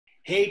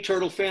Hey,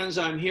 Turtle fans,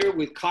 I'm here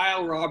with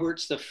Kyle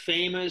Roberts, the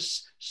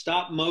famous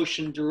stop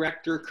motion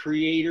director,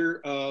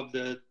 creator of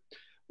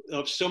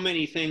so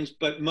many things,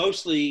 but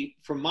mostly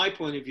from my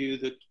point of view,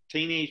 the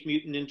Teenage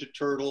Mutant Ninja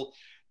Turtle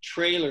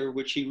trailer,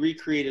 which he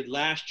recreated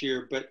last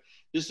year. But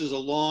this is a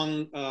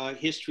long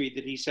history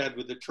that he's had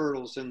with the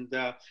Turtles. And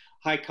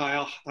hi,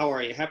 Kyle. How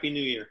are you? Happy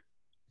New Year.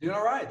 Doing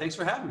all right. Thanks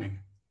for having me.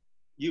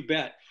 You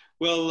bet.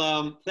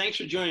 Well, thanks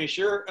for joining us.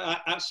 You're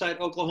outside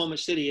Oklahoma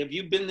City. Have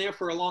you been there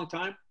for a long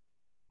time?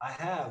 I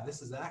have.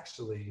 This is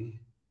actually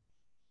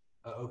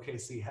a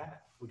OKC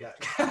hat we got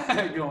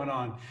going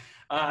on.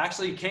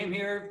 Actually came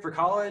here for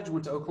college,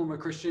 went to Oklahoma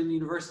Christian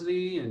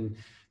University, and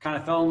kind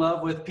of fell in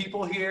love with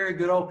people here,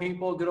 good old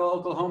people, good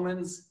old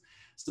Oklahomans,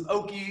 some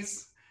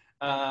Okies.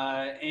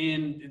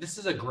 And this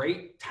is a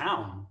great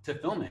town to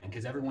film in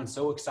because everyone's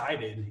so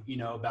excited,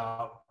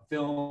 about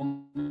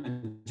film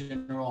in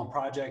general and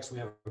projects. We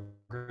have a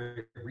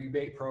great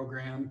rebate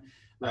program.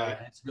 Right.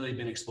 It's really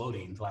been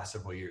exploding the last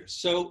several years.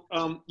 So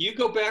you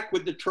go back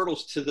with the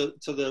Turtles to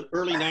the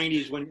early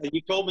 90s when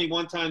you told me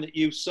one time that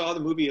you saw the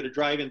movie at a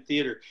drive-in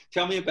theater.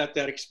 Tell me about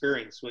that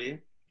experience, will you?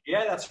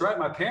 Yeah, that's right.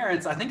 My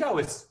parents, I think I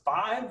was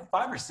five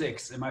or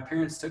six, and my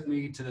parents took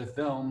me to the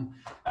film,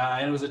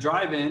 and it was a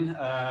drive-in,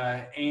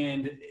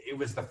 and it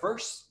was the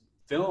first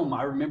film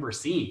I remember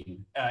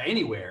seeing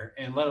anywhere,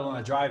 and let alone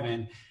a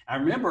drive-in. I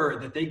remember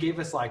that they gave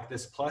us like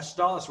this plush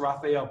doll, this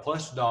Raphael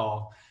plush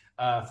doll,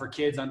 for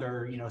kids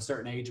under, a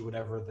certain age or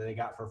whatever that they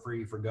got for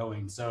free for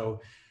going.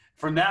 So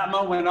from that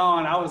moment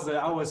on, I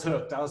was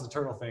hooked. I was a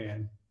Turtle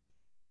fan.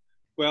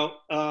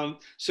 Well,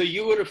 so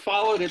you would have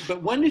followed it,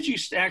 but when did you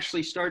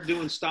actually start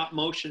doing stop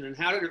motion, and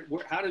how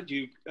did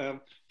you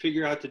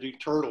figure out to do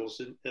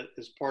Turtles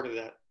as part of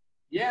that?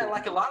 Yeah,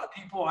 like a lot of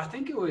people, I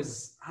think it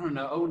was, I don't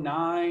know,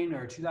 09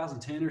 or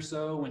 2010 or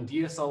so when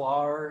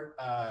DSLR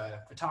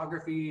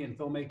photography and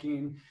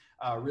filmmaking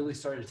really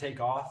started to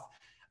take off.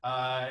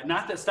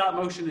 Not that stop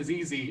motion is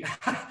easy,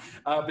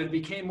 but it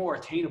became more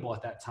attainable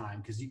at that time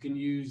because you can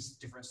use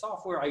different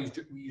software.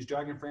 We use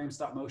Dragon Frame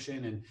stop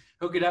motion and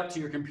hook it up to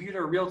your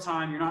computer real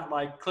time. You're not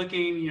like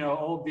clicking,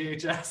 old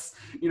VHS,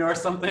 or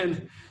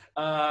something.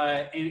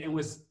 And it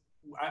was,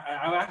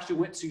 I actually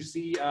went to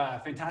see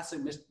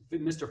Fantastic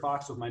Mr.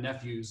 Fox with my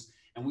nephews,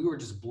 and we were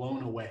just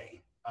blown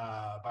away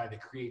by the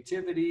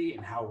creativity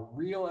and how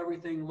real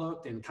everything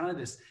looked and kind of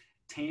this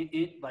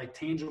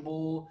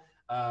tangible,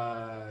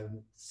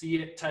 see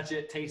it, touch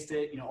it, taste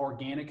it,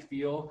 organic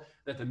feel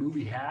that the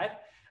movie had.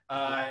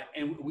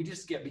 And we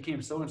just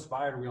became so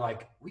inspired. We were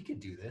like, we could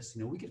do this,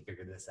 we could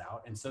figure this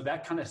out. And so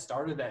that kind of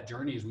started that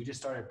journey as we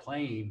just started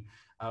playing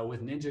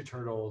with Ninja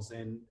Turtles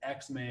and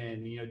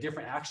X-Men,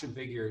 different action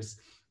figures.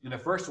 And the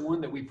first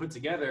one that we put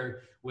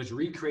together was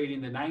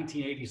recreating the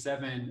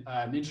 1987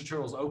 Ninja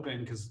Turtles Open,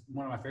 because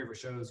one of my favorite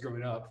shows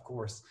growing up, of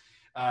course,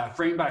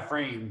 frame by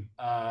frame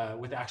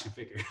with action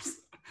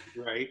figures.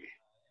 Right.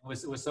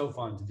 It was so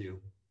fun to do.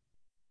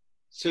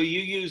 So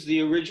you used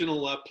the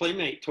original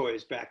Playmate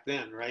toys back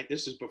then, right?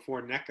 This is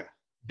before NECA.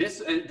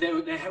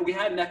 We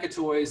had NECA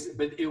toys,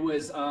 but it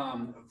was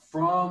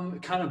from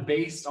kind of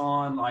based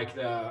on like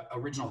the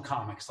original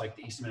comics, like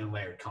the Eastman and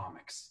Laird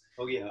comics.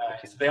 Oh yeah.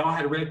 Okay. So they all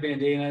had red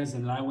bandanas,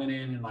 and then I went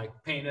in and like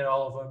painted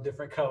all of them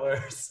different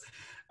colors,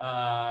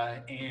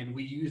 and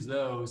we used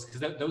those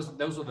because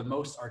those were the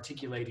most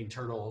articulating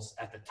turtles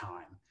at the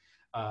time.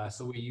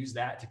 So we used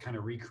that to kind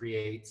of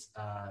recreate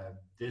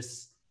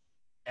this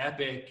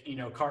epic,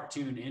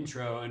 cartoon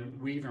intro,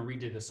 and we even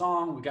redid the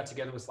song. We got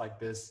together with like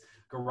this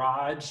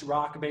garage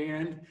rock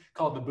band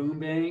called the Boom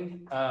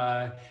Bang,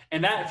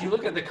 and that, if you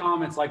look at the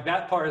comments, like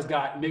that part has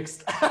got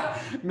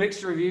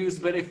mixed reviews.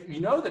 But if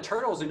the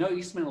Turtles and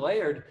Eastman and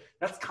Laird,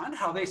 that's kind of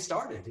how they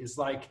started. Is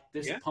like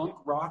this punk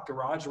rock,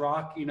 garage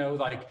rock,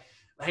 like,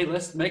 hey,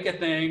 let's make a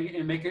thing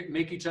and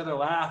make each other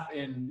laugh,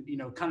 and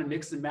kind of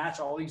mix and match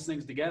all these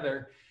things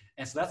together.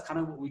 And so that's kind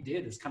of what we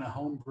did. It's kind of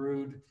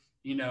homebrewed.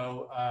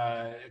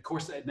 Of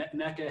course,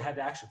 NECA had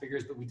the action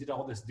figures, but we did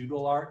all this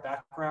doodle art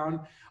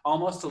background,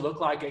 almost to look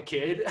like a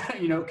kid,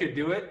 could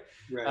do it.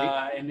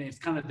 Right. And it's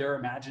kind of their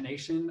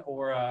imagination,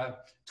 or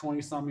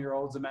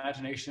 20-some-year-old's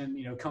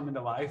imagination, coming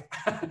to life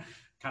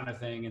kind of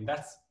thing. And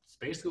that's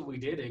basically what we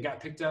did. It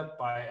got picked up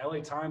by LA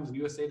Times and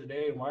USA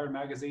Today and Wired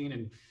Magazine,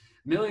 and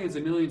millions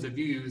of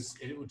views.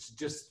 It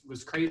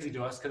was crazy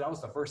to us because that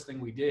was the first thing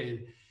we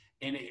did.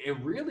 And it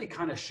really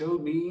kind of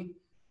showed me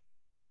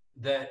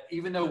that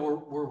even though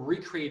we're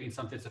recreating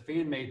something, it's a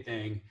fan-made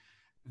thing,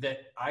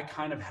 that I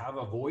kind of have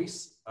a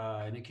voice,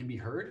 and it can be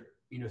heard,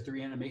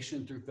 through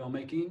animation, through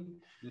filmmaking.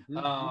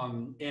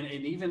 Mm-hmm. And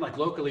even like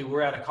locally, we're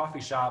at a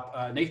coffee shop.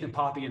 Nathan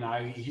Poppy and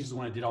I, he's the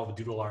one that did all the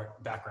doodle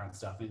art background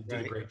stuff and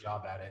did a great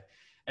job at it.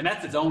 And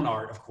that's its own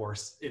art, of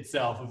course,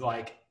 itself, of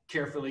like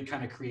carefully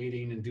kind of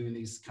creating and doing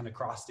these kind of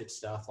cross-stitch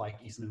stuff like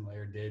Eastman and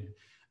Laird did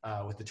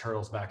with the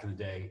Turtles back in the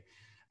day.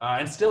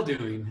 And still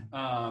doing,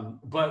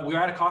 but we were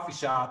at a coffee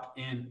shop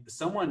and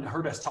someone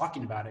heard us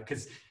talking about it,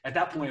 because at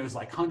that point it was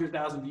like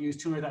 100,000 views,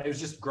 200,000. It was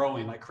just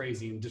growing like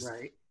crazy and just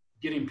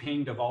getting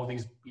pinged of all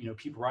these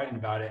people writing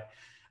about it.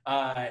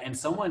 And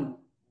someone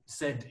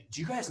said,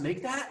 "Do you guys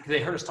make that?" Because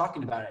they heard us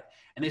talking about it.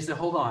 And they said,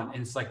 "Hold on."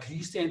 And it's like, "Can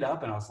you stand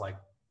up?" And I was like,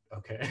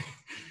 "Okay."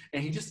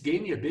 And he just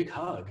gave me a big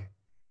hug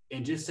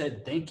and just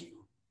said, "Thank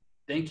you.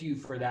 Thank you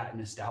for that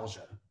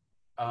nostalgia."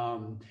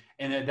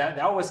 And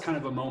that was kind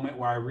of a moment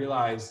where I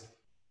realized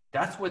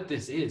that's what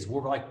this is.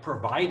 We're like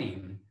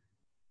providing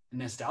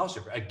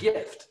nostalgia, a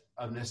gift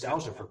of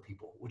nostalgia for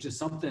people, which is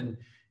something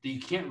that you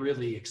can't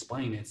really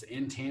explain. It's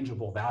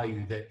intangible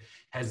value that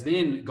has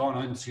then gone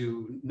on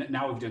to,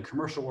 now we've done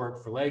commercial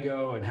work for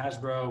Lego and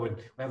Hasbro, and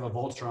we have a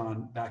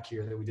Voltron back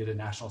here that we did a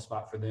national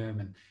spot for them.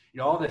 And, you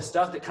know, all this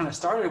stuff that kind of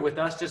started with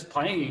us just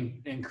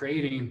playing and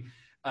creating,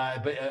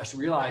 but us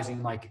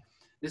realizing like,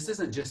 this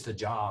isn't just a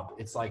job.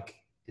 It's like,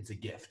 it's a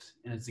gift,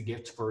 and it's a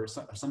gift for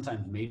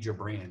sometimes major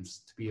brands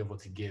to be able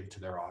to give to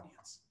their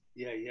audience.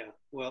 Yeah, yeah.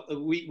 Well,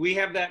 we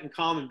have that in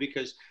common,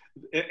 because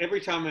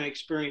every time I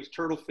experience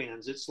Turtle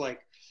fans, it's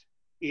like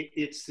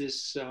it's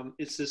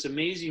this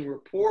amazing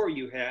rapport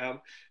you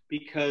have,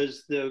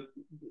 because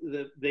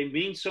they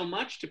mean so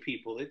much to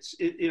people.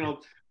 You know,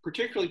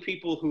 particularly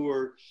people who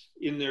are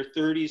in their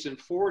 30s and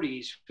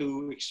 40s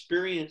who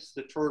experience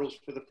the Turtles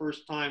for the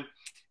first time,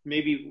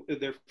 maybe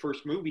their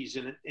first movies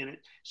in it, and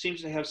it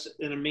seems to have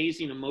an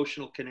amazing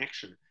emotional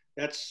connection.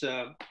 That's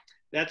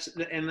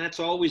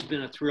always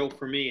been a thrill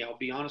for me. I'll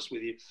be honest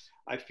with you.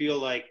 I feel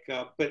like,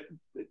 but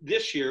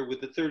this year with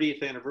the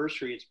 30th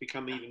anniversary, it's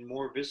become even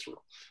more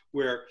visceral,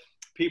 where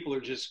people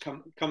are just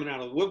coming out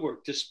of the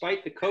woodwork.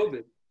 Despite the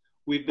COVID,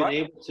 we've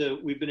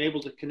been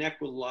able to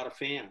connect with a lot of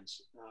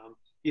fans.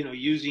 You know,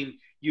 using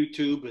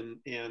YouTube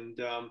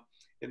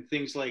and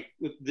things like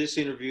this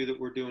interview that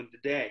we're doing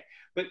today.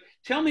 But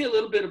tell me a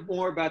little bit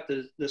more about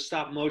the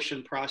stop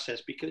motion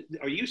process, because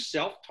are you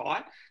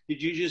self-taught?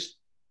 Did you just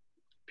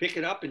pick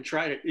it up and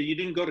try it? You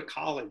didn't go to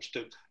college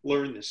to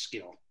learn this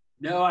skill?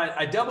 No,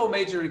 I double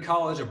majored in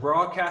college of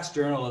broadcast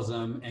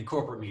journalism and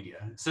corporate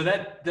media. So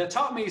that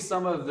taught me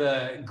some of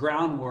the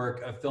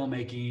groundwork of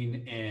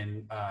filmmaking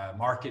and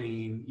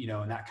marketing, you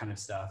know, and that kind of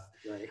stuff.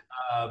 Right.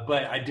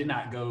 But I did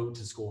not go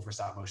to school for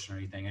stop motion or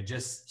anything. I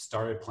just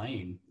started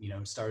playing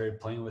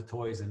with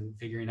toys and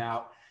figuring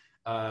out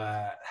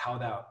how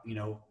that, you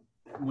know,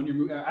 when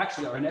you're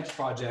actually, our next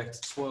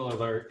project, spoiler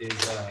alert, is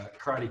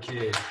Karate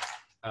Kid.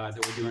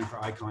 That we're doing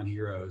for Icon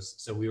Heroes.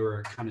 So we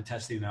were kind of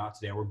testing it out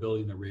today. We're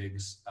building the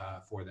rigs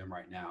for them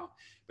right now.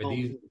 But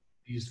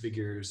these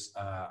figures,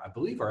 I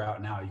believe, are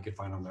out now. You can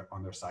find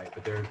on their site,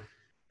 but they're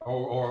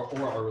or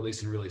are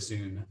releasing really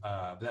soon.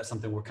 But that's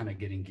something we're kind of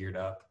getting geared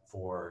up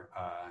for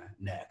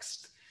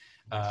next.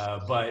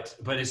 But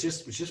it's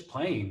just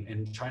playing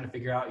and trying to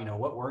figure out, you know,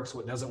 what works,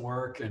 what doesn't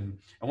work. And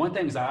one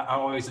thing is I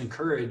always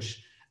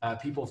encourage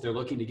people, if they're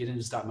looking to get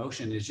into stop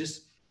motion, is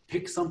just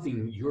pick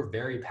something you're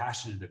very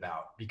passionate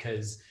about,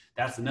 because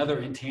that's another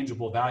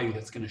intangible value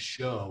that's going to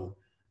show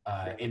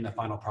in the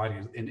final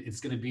product. And it's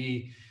going to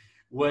be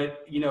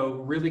what, you know,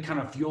 really kind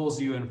of fuels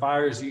you and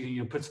fires you,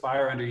 you know, puts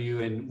fire under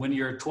you. And when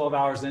you're 12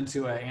 hours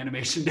into an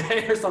animation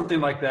day or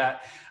something like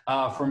that,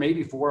 for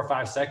maybe 4 or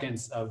 5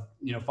 seconds of,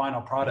 you know,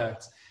 final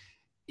product,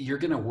 you're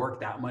going to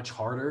work that much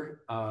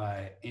harder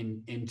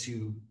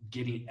into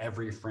getting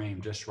every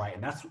frame just right.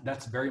 And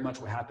that's very much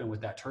what happened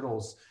with that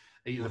Turtles.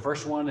 The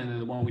first one, and then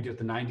the one we did with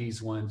the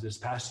 90s ones this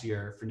past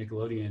year for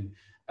Nickelodeon,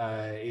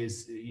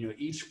 is, you know,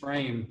 each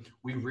frame,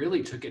 we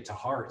really took it to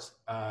heart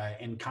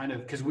and kind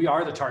of, because we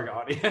are the target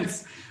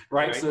audience,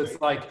 right? So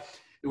it's like,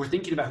 we're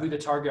thinking about who the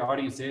target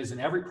audience is,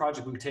 and every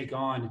project we take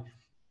on,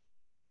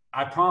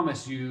 I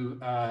promise you,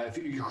 if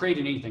you're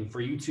creating anything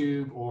for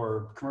YouTube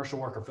or commercial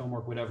work or film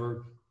work,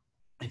 whatever,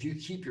 if you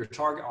keep your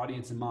target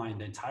audience in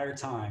mind the entire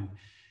time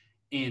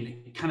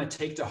and kind of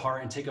take to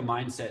heart and take a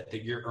mindset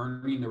that you're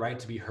earning the right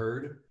to be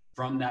heard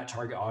from that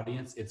target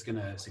audience, it's going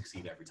to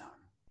succeed every time.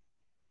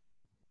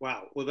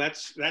 Wow. Well,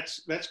 that's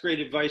great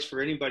advice for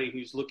anybody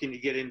who's looking to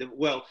get into,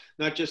 well,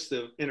 not just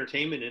the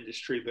entertainment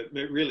industry, but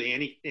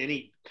really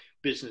any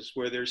business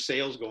where there's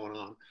sales going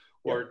on,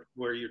 or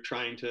where you're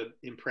trying to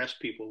impress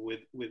people with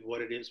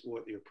what it is,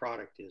 what your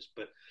product is.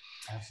 But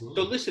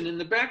absolutely. So listen, in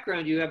the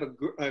background, you have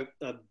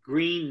a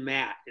green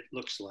mat, it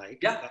looks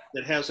like, that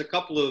has a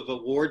couple of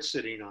awards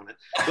sitting on it.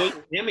 Those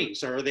are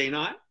Emmys, are they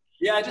not?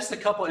 Yeah, just a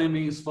couple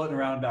Emmys floating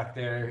around back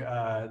there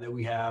that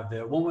we have.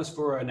 The one was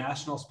for a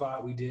national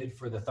spot we did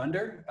for the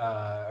Thunder,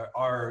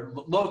 our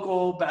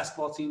local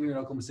basketball team here in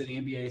Oklahoma City,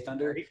 NBA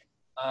Thunder.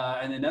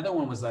 And another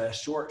one was a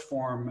short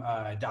form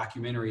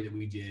documentary that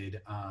we did.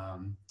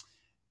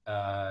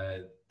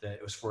 That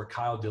it was for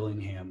Kyle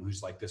Dillingham,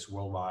 who's like this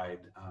worldwide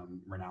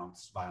renowned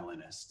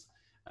violinist.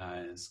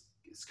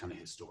 It's kind of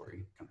his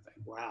story kind of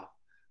thing. Wow.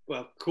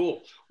 Well,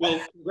 cool.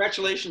 Well,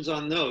 congratulations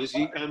on those.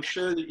 I'm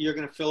sure that you're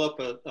going to fill up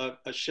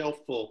a shelf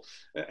full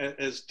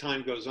as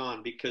time goes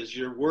on, because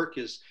your work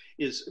is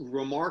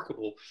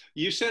remarkable.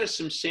 You sent us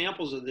some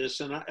samples of this,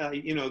 and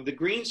you know, the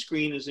green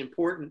screen is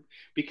important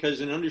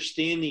because in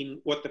understanding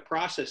what the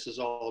process is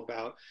all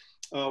about.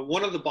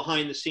 One of the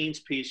behind the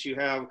scenes piece, you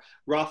have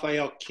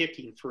Raphael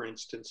kicking, for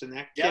instance, and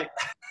that kick,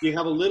 you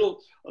have a little,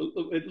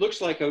 it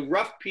looks like a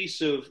rough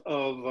piece of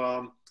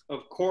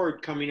of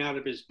cord coming out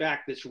of his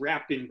back that's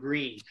wrapped in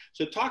green.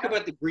 So talk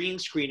about the green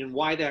screen and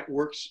why that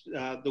works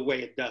the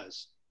way it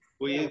does.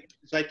 Well, yeah.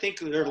 I think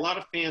there are a lot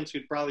of fans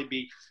who'd probably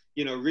be,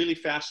 you know, really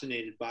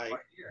fascinated by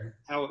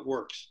how it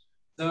works.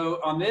 So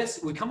on this,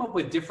 we come up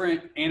with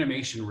different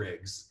animation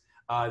rigs.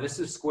 This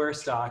is square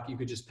stock. You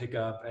could just pick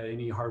up at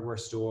any hardware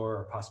store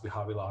or possibly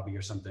Hobby Lobby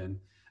or something,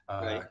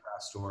 craft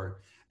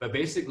store. But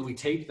basically we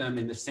tape them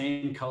in the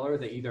same color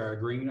that either our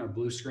green or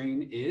blue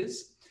screen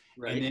is.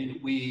 Right. And then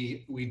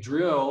we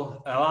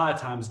drill, a lot of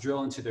times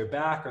drill into their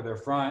back or their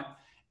front,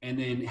 and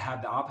then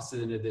have the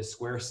opposite end of this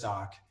square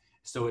stock.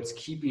 So it's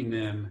keeping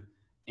them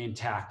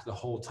intact the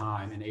whole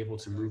time and able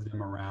to move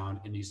them around.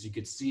 And as you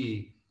could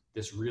see,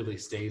 this really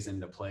stays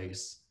into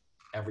place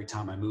every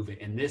time I move it.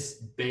 And this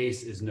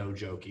base is no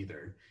joke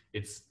either.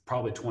 It's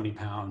probably 20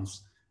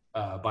 pounds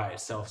by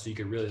itself. So you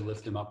can really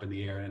lift them up in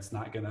the air and it's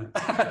not gonna,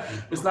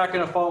 it's not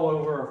gonna fall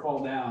over or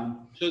fall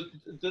down. So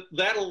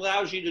that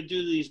allows you to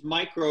do these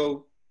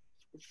micro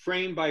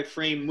frame by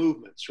frame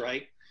movements,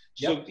 right?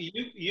 Yep. So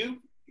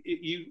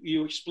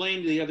you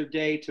explained the other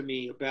day to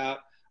me about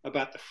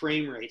the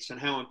frame rates and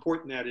how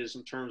important that is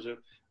in terms of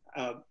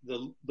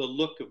the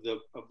look of the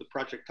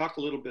project. Talk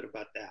a little bit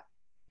about that.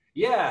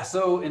 Yeah,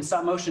 so in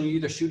stop motion, you're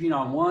either shooting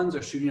on ones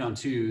or shooting on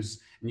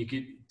twos, and you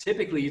could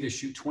typically either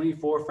shoot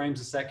 24 frames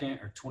a second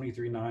or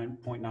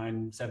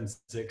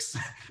 23.976,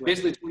 right.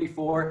 Basically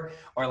 24,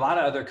 or a lot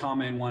of other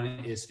common one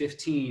is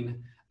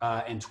 15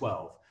 and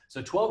 12.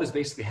 So 12 is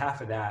basically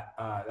half of that.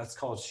 That's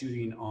called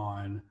shooting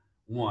on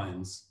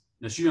ones.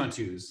 No, shooting on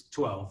twos,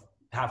 12,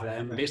 half of that.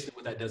 And basically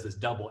what that does is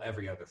double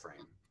every other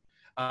frame.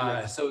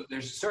 So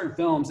there's certain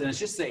films, and it's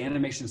just the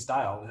animation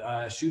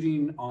style.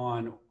 Shooting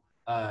on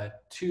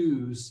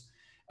twos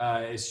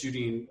is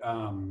shooting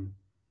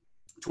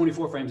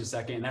 24 frames a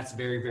second, and that's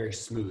very, very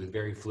smooth,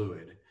 very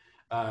fluid.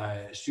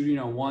 Shooting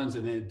on ones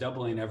and then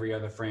doubling every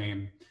other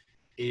frame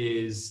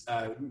is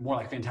more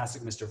like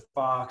Fantastic Mr.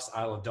 Fox,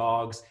 Isle of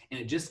Dogs, and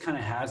it just kind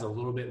of has a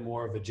little bit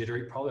more of a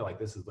jittery, probably like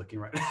this is looking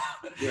right now,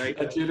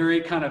 a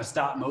jittery kind of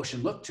stop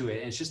motion look to it,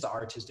 and it's just an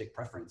artistic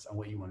preference on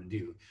what you want to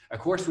do. Of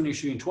course, when you're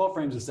shooting 12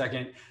 frames a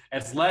second,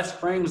 it's less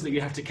frames that you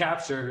have to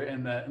capture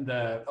in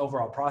the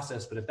overall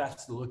process, but if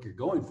that's the look you're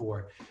going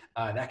for,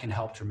 that can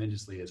help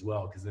tremendously as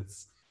well, because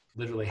it's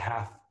literally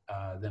half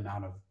the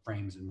amount of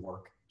frames and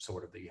work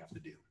sort of that you have to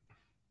do.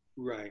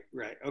 Right.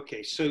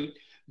 Okay. So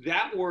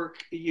that work,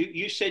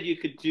 you said you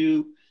could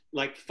do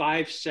like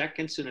 5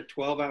 seconds in a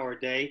 12-hour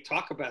day.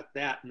 Talk about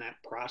that and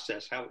that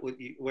process, what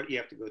you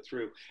have to go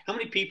through. How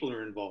many people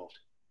are involved?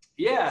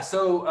 Yeah.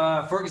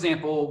 So for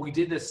example, we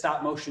did this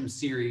stop motion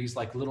series,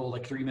 like little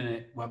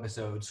 3-minute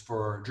webisodes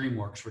for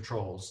DreamWorks for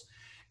Trolls.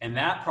 And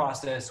that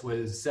process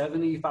was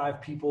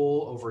 75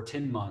 people over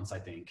 10 months, I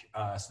think.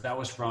 So that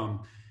was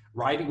from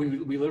writing.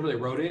 We literally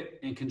wrote it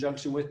in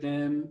conjunction with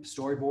them,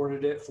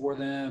 storyboarded it for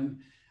them.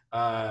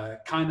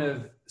 Kind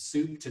of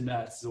soup to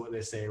nuts is what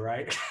they say,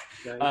 right?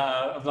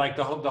 Like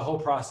the whole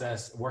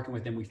process working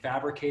with them. We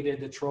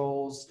fabricated the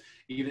trolls.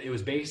 It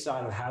was based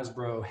out of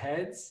Hasbro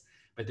heads,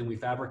 but then we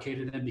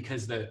fabricated them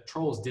because the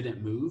trolls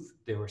didn't move;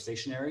 they were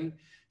stationary.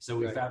 So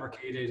we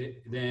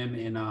fabricated them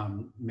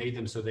and made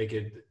them so they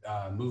could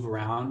move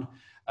around.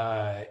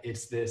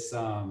 It's this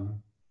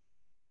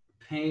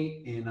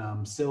paint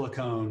and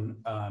silicone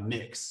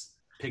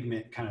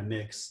pigment kind of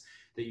mix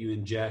that you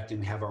inject, and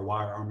we have our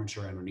wire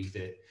armature underneath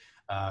it.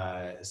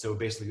 So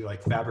basically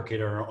like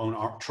fabricate our own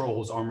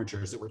trolls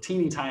armatures that were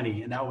teeny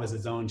tiny, and that was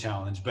its own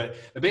challenge. But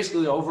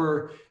basically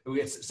we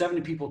had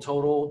 70 people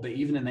total, but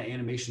even in the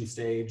animation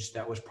stage,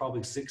 that was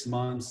probably 6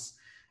 months.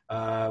 We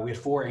had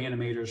 4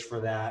 animators for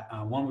that.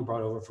 One we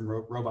brought over from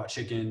Robot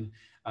Chicken.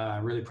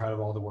 I'm really proud of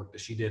all the work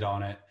that she did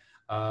on it.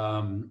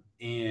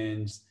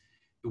 And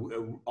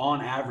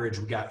on average,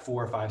 we got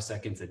 4 or 5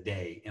 seconds a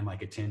day in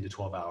like a 10 to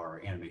 12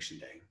 hour animation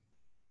day.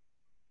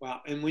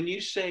 Wow. And when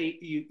you say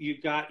you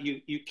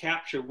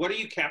capture, what do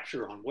you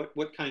capture on?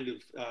 What kind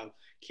of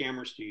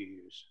cameras do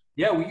you use?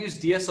 Yeah, we use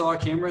DSLR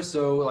cameras.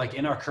 So like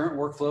in our current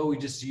workflow, we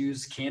just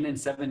use Canon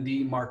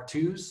 7D Mark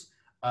IIs.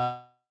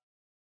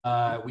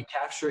 We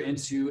capture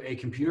into a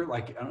computer,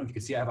 like, I don't know if you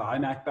can see, I have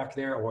an iMac back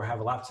there, or have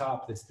a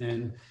laptop that's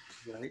then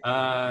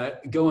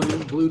going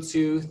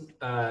Bluetooth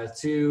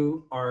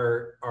to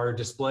our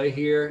display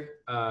here.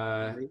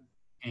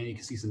 And you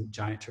can see some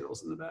giant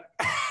turtles in the back.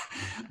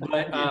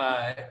 But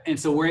and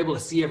so we're able to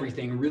see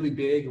everything really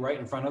big right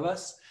in front of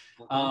us,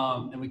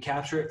 and we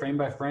capture it frame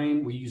by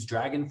frame. We use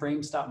Dragon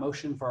Frame stop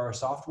motion for our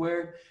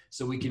software,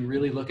 so we can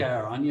really look at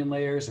our onion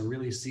layers and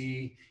really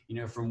see,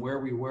 from where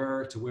we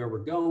were to where we're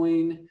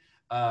going,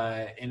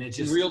 and it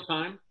just in real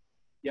time.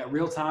 Yeah,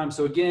 real time.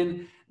 So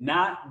again,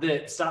 not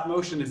that stop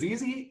motion is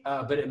easy,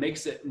 but it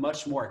makes it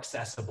much more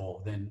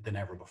accessible than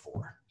ever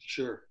before.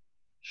 Sure.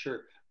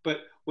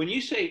 But when you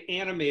say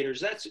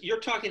animators, you're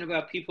talking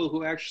about people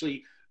who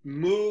actually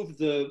move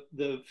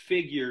the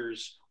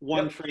figures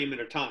one frame at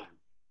a time.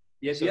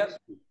 Yes. Yep.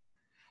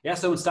 Yeah.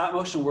 So in stop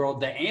motion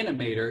world, the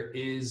animator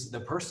is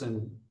the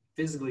person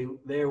physically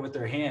there with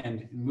their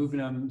hand moving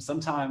them,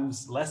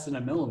 sometimes less than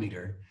a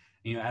millimeter,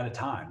 at a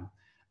time.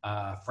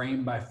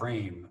 frame by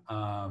frame.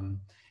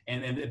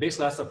 And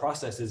basically that's the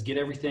process, is get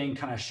everything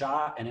kind of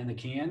shot and in the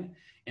can.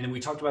 And then we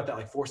talked about that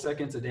like 4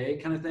 seconds a day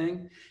kind of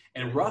thing.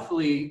 And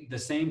roughly the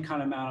same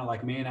kind of amount of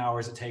like man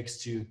hours it takes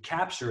to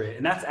capture it.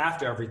 And that's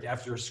after everything,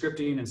 after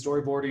scripting and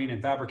storyboarding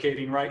and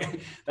fabricating,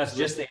 right? That's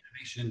just the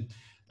animation.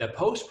 The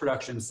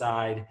post-production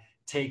side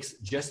takes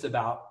just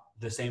about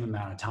the same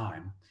amount of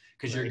time,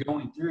 because you're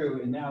going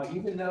through, and now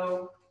even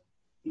though,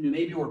 you know,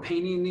 maybe we're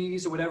painting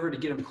these or whatever to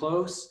get them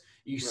close,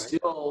 you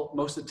still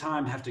most of the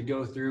time have to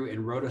go through and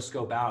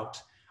rotoscope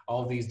out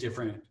all these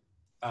different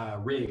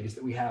rigs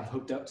that we have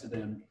hooked up to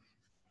them.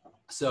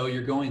 So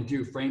you're going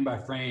through frame by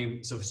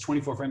frame. So if it's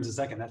 24 frames a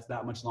second, that's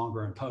that much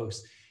longer in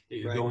post that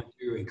you're going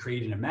through and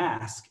creating a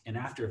mask in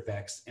After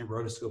Effects and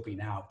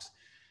rotoscoping out.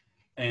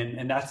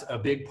 And that's a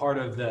big part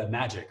of the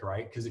magic,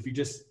 right? Because if you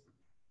just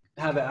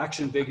have an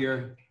action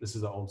figure, this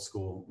is the old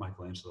school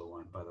Michelangelo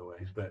one, by the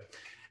way, but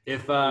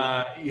if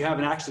you have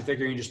an action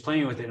figure and you're just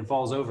playing with it and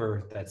falls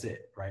over, that's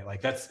it, right?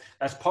 Like that's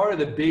part of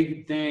the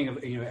big thing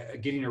of, you know,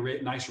 getting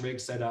a nice rig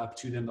set up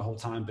to them the whole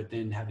time, but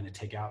then having to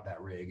take out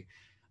that rig,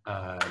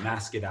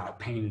 mask it out,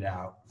 paint it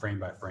out frame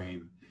by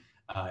frame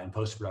in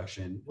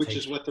post-production. Which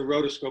is what the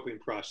rotoscoping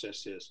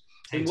process is.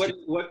 And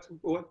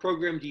what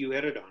program do you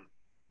edit on?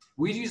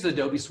 We use the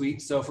Adobe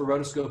Suite. So for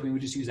rotoscoping, we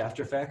just use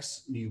After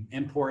Effects. You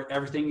import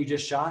everything you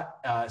just shot.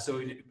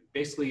 So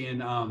basically in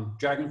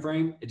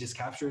Dragonframe, it just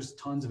captures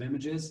tons of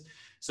images.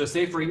 So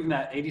say for even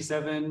that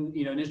 87,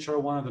 you know, Ninja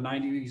Turtle one of the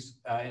 90s,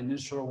 in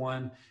Ninja Turtle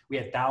one, we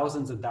had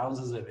thousands and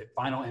thousands of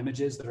final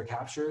images that are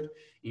captured.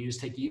 You just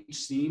take each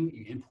scene,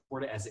 you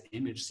import it as an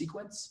image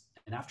sequence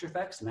in After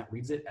Effects, and that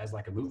reads it as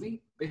like a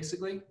movie,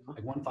 basically,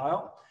 like one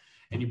file.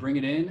 And you bring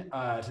it in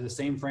to the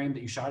same frame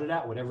that you shot it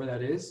at, whatever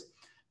that is.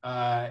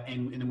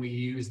 And then we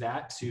use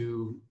that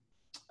to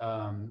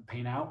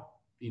paint out,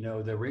 you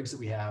know, the rigs that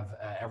we have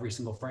every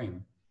single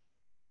frame.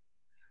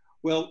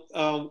 Well,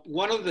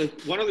 one of the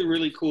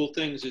really cool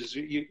things is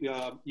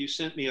you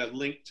sent me a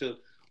link to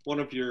one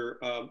of your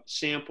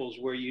samples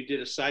where you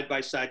did a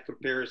side-by-side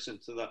comparison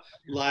to the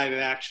live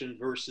action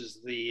versus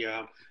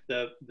the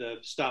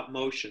stop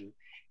motion,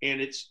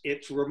 and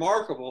it's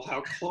remarkable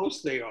how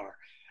close they are.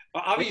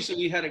 Obviously,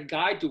 we had a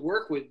guide to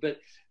work with, but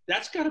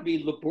that's got to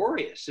be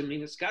laborious. I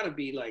mean, it's got to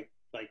be like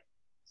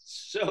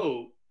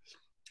so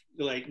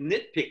like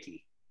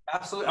nitpicky.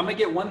 Absolutely. I'm gonna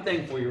get one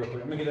thing for you real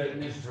quick. I'm gonna get a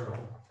Ninja Turtle,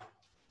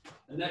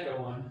 the NECA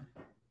one.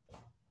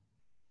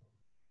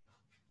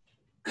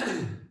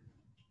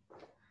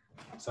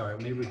 Sorry,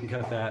 maybe we can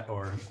cut that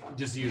or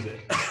just use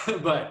it.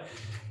 But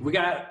we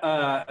got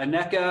a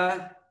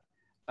NECA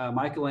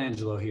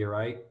Michelangelo here,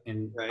 right?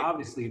 And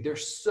obviously they're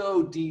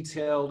so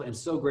detailed and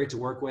so great to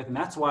work with, and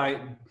that's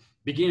why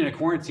beginning of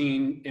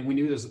quarantine, and we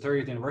knew this was the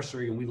 30th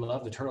anniversary and we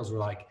love the Turtles, we're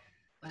like,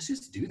 let's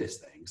just do this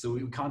thing. So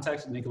we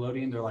contacted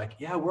Nickelodeon. They're like,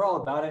 yeah, we're all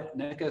about it.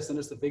 NECA sent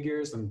us the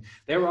figures and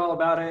they were all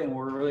about it and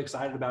we're really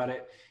excited about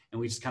it.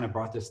 And we just kind of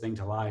brought this thing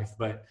to life.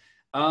 But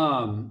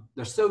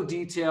they're so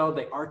detailed.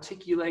 They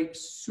articulate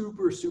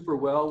super, super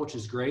well, which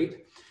is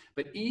great.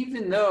 But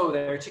even though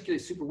they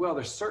articulate super well,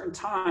 there's certain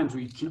times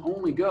where you can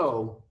only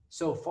go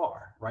so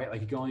far, right?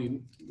 Like you can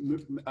only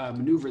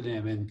maneuver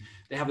them, and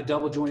they have a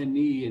double jointed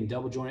knee and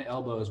double jointed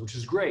elbows, which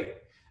is great.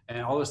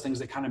 And all those things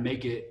that kind of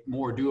make it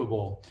more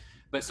doable.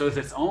 But so it's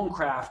its own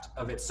craft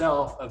of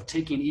itself, of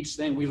taking each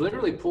thing. We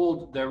literally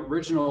pulled the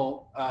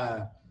original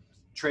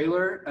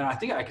trailer, and I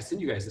think I could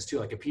send you guys this too,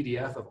 like a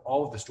PDF of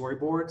all of the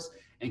storyboards,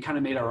 and kind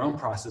of made our own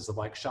process of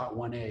like shot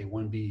 1A,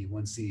 1B,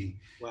 1C,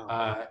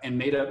 and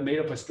made up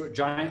a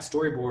giant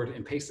storyboard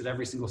and pasted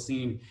every single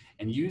scene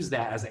and used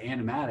that as an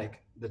animatic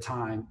the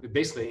time,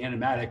 basically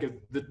animatic,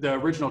 the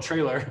original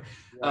trailer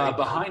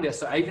behind us.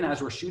 So even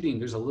as we're shooting,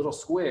 there's a little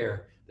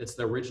square that's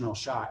the original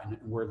shot, and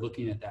we're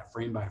looking at that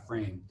frame by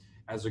frame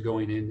as they're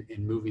going in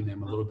and moving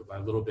them a little bit by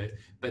a little bit.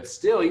 But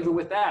still, even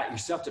with that, you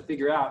still have to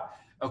figure out,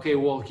 okay,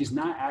 well, he's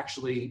not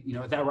actually, you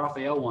know, that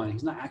Raphael one,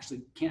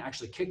 can't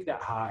actually kick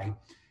that high.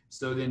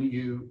 So then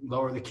you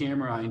lower the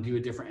camera and do a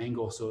different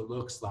angle so it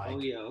looks like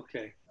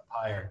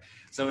higher.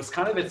 So it's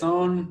kind of its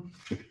own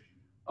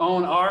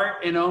art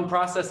and own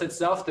process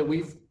itself that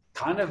we've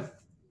kind of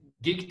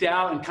geeked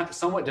out and kind of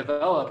somewhat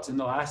developed in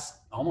the last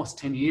almost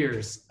 10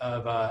 years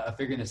of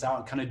figuring this out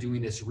and kind of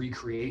doing this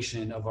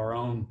recreation of our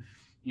own,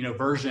 you know,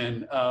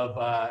 version of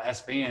as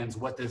fans,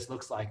 what this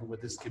looks like and what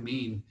this could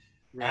mean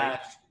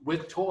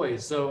with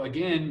toys. So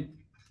again,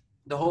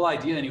 the whole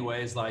idea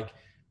anyway is like,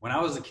 when I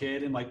was a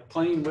kid and like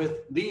playing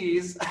with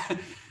these,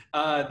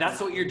 that's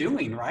what you're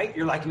doing, right?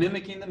 You're like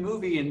mimicking the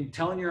movie and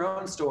telling your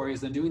own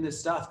stories and doing this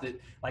stuff that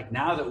like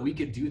now that we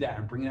could do that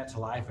and bring that to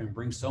life and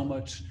bring so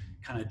much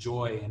kind of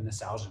joy and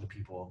nostalgia to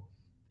people,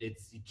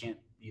 you can't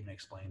even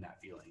explain that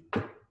feeling.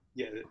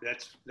 Yeah,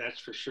 that's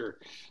for sure.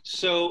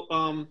 So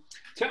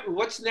tell me,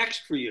 what's next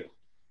for you?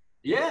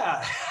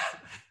 Yeah.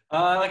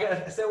 Like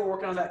I said, we're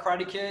working on that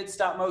Karate Kid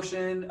stop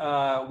motion.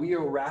 We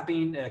are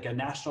wrapping like a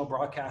national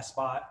broadcast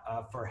spot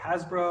for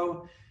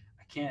Hasbro.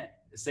 I can't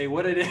say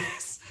what it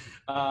is,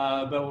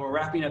 but we're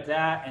wrapping up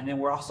that. And then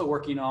we're also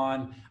working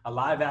on a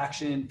live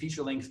action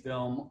feature length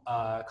film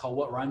called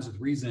What Rhymes with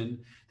Reason.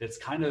 That's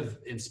kind of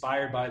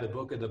inspired by the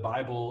book of the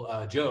Bible,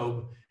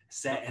 Job,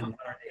 set in modern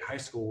day high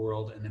school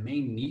world. And the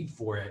main need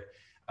for it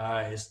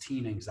is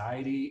teen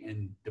anxiety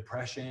and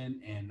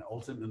depression and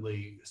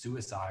ultimately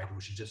suicide,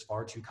 which is just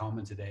far too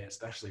common today,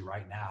 especially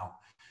right now.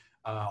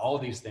 All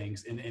of these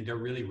things, and they're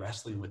really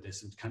wrestling with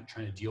this and kind of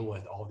trying to deal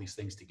with all of these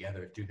things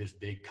together through this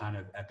big kind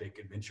of epic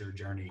adventure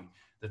journey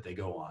that they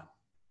go on.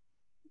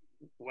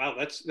 Wow,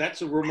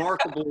 that's a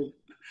remarkable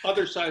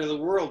other side of the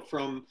world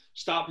from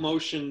stop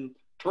motion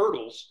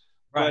turtles,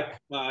 right?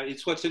 But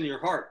it's what's in your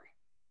heart.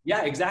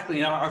 Yeah, exactly.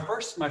 Now,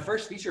 my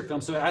first feature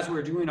film. So as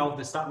we're doing all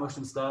this stop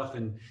motion stuff,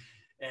 and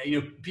you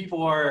know,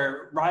 people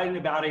are writing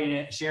about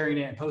it, sharing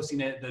it, and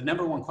posting it. The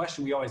number one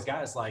question we always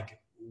got is like,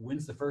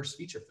 when's the first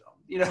feature film?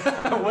 You know,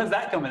 when's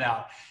that coming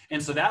out?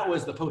 And so that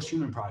was the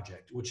Posthuman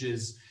Project, which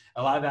is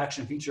a live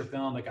action feature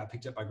film that got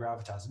picked up by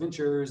Gravitas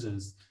Ventures and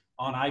is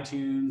on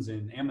iTunes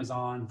and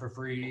Amazon for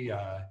free.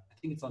 I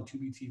think it's on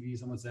Tubi TV,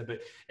 someone said, but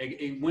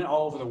it went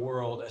all over the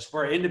world. As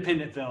for an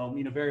independent film,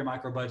 you know, very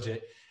micro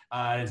budget.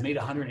 It's made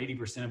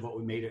 180% of what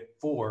we made it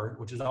for,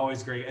 which is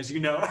always great, as you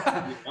know,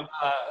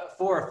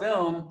 for a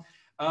film.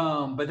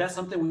 But that's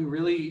something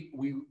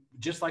we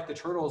just like the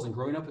Turtles and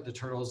growing up with the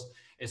Turtles,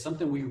 is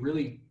something we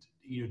really,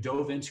 you know,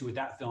 dove into with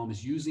that film,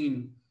 is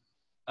using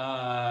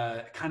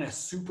kind of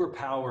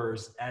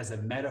superpowers as a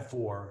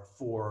metaphor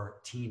for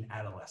teen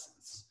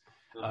adolescence.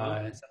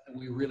 And something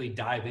we really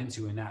dive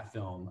into in that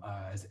film,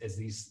 as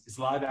this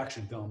live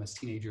action film, as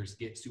teenagers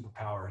get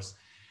superpowers,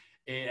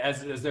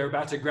 as they're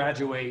about to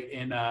graduate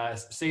and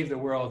save the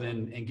world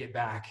and get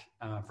back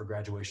for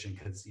graduation,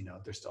 because, you know,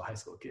 they're still high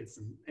school kids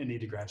and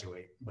need to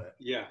graduate. But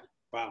yeah,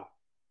 wow,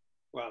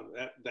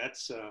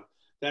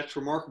 that's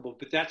remarkable.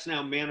 But that's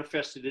now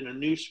manifested in a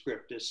new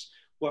script, is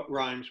What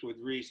Rhymes with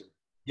Reason.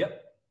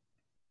 Yep.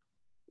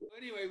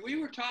 Anyway, we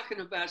were talking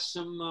about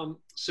some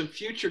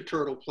future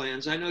turtle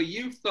plans. I know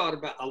you've thought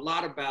about a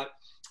lot about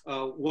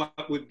what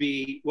would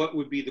be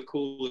the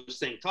coolest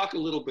thing. Talk a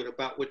little bit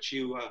about what's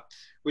your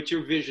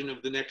vision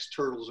of the next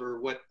Turtles,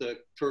 or what the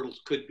Turtles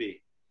could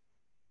be.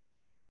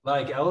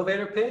 Like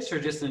elevator pitch, or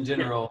just in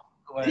general?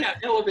 Yeah,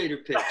 elevator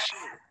pitch.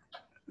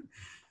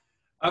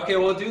 Okay,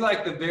 we'll do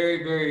like the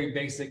very, very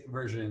basic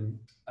version.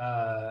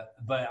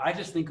 But I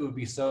just think it would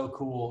be so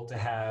cool to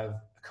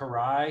have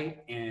Karai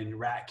and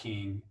Rat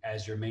King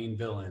as your main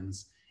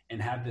villains, and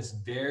have this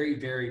very,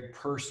 very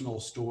personal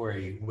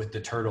story with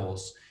the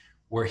Turtles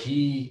where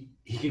he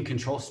can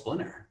control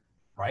Splinter,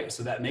 right?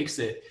 So that makes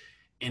it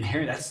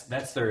inherent.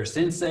 That's their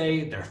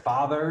sensei, their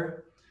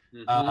father.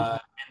 And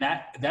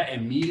that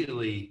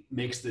immediately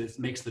makes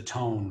the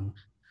tone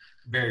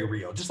very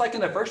real. Just like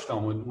in the first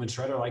film when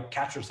Shredder like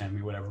captures him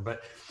or whatever.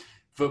 But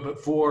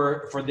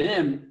for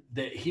them,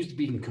 that he's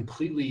being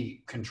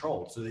completely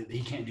controlled, so that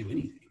he can't do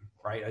anything.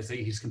 Right, I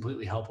say he's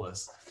completely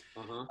helpless,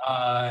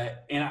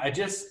 and I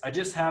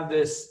just have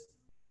this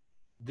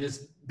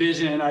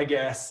vision, I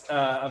guess,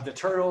 of the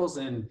Turtles,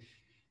 and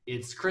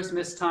it's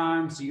Christmas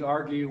time, so you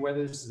argue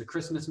whether this is a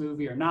Christmas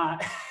movie or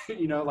not.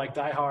 You know, like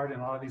Die Hard and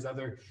a lot of these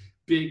other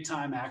big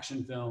time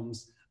action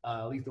films,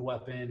 Lethal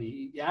Weapon.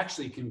 He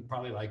actually can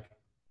probably like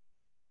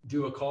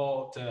do a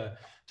call to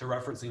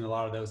referencing a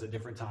lot of those at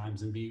different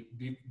times, and be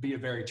a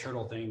very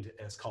Turtle thing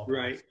as called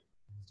right,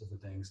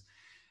 different things.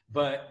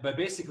 But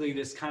basically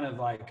this kind of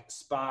like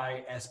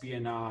spy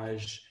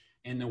espionage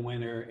in the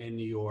winter in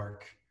New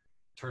York,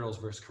 Turtles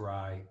versus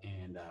Karai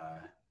and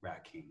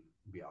Rat King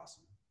would be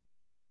awesome.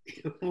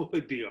 It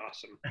would be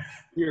awesome.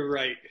 You're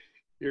right.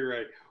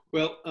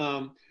 Well,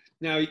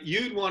 now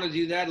you'd want to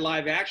do that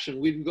live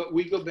action. We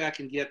go back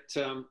and get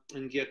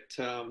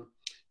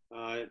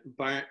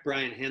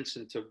Brian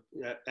Henson to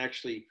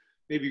actually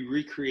maybe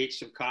recreate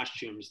some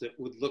costumes that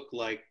would look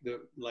like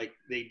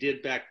they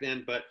did back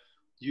then, but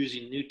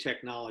using new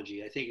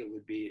technology. I think it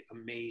would be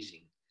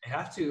amazing. They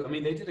have to. I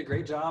mean, they did a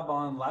great job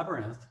on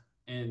Labyrinth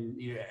and,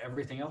 you know,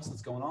 everything else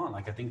that's going on.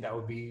 Like, I think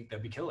that'd be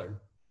killer.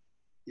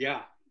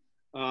 Yeah.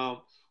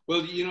 Well,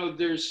 you know,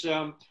 there's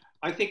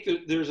I think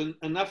that there's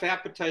enough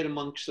appetite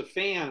amongst the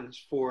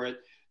fans for it.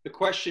 The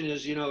question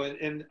is, you know,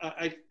 and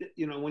I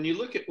you know, when you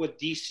look at what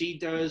DC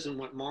does and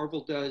what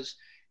Marvel does,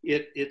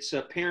 it's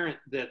apparent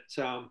that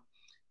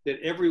that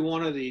every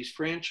one of these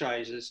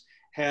franchises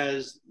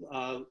has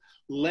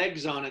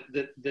legs on it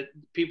that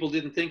people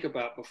didn't think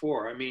about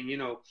before. I mean, you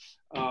know,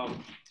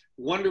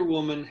 Wonder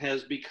Woman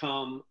has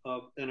become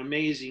an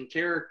amazing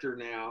character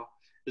now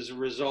as a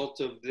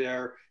result of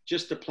their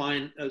just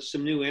applying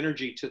some new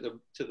energy to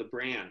the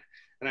brand.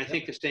 And I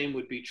think the same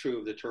would be true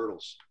of the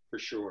Turtles for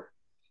sure.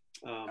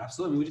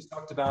 Absolutely. We just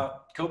talked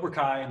about Cobra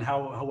Kai and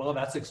how well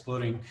that's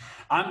exploding.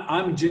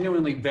 I'm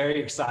genuinely very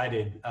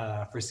excited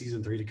for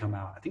season 3 to come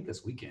out. I think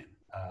this weekend.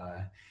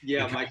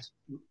 Yeah,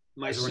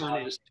 my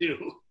son is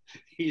too.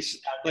 He's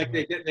like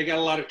they got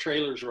a lot of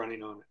trailers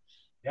running on it.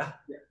 Yeah.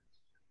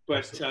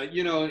 But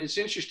you know, it's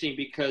interesting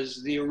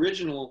because the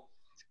original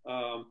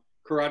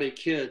Karate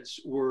Kids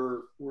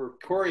were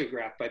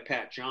choreographed by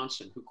Pat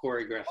Johnson, who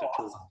choreographed the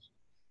Turtles. Awesome.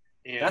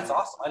 And That's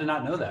awesome. I did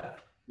not know that.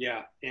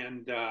 yeah,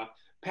 and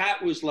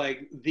Pat was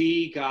like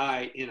the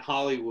guy in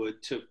Hollywood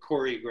to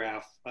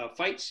choreograph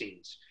fight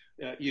scenes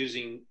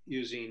using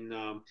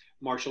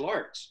martial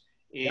arts.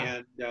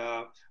 And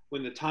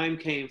when the time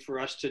came for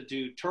us to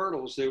do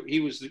Turtles, he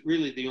was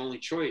really the only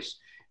choice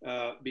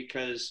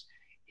because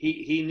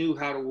he knew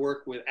how to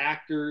work with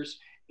actors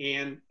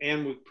and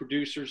with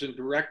producers and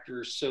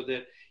directors so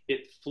that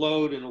it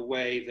flowed in a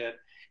way that,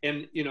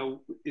 and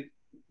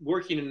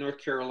working in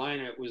North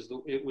Carolina, it was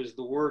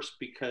the worst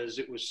because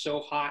it was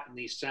so hot in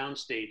these sound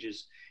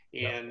stages.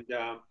 And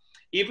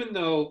even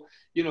though,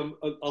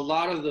 a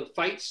lot of the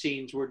fight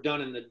scenes were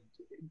done in the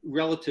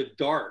relative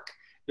dark,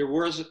 there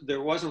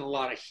wasn't a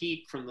lot of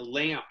heat from the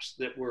lamps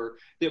that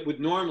would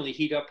normally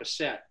heat up a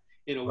set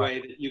in a way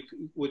that you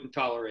wouldn't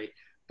tolerate.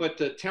 But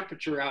the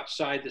temperature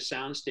outside the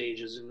sound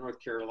stages in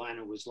North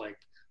Carolina was like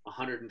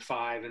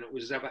 105, and it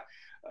was about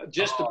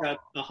just about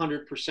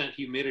 100%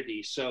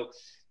 humidity. So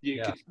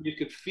you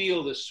could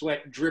feel the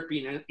sweat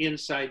dripping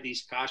inside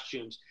these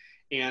costumes.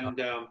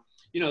 And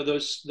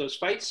those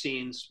fight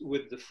scenes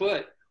with the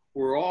foot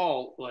were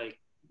all like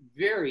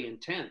very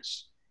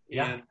intense.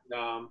 Yeah.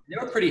 And they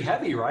were pretty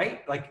heavy,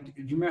 right? Like, do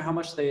you remember how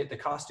much the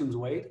costumes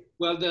weighed?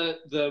 Well,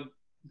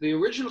 the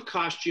original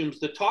costumes,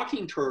 the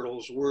talking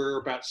turtles, were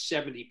about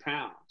 70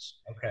 pounds.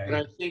 Okay. But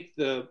I think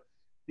the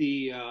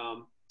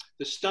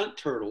stunt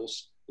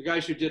turtles, the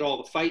guys who did all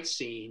the fight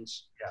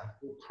scenes,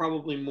 were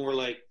probably more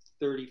like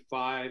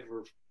 35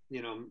 or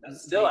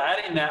Still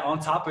adding that on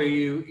top of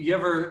you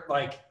ever,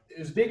 like, it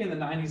was big in the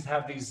 90s to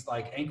have these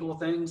like ankle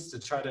things to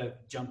try to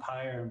jump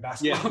higher in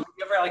basketball.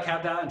 You ever like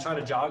have that and try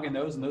to jog in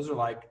those, and those are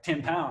like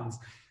 10 pounds.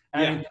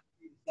 And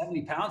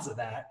 70 pounds of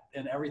that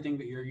and everything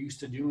that you're used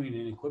to doing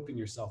and equipping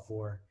yourself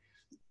for.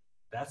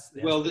 That's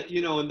well,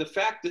 and the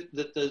fact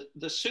that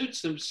the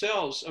suits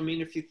themselves, I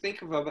mean, if you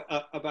think of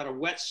about a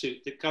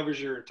wetsuit that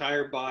covers your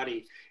entire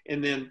body,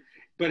 and then,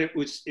 but it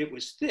was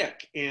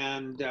thick,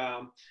 and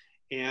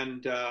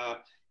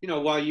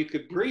while you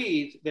could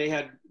breathe, they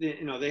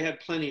had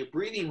plenty of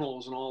breathing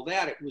holes and all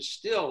that. It was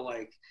still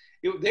like,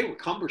 they were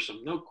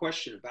cumbersome, no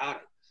question about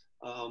it.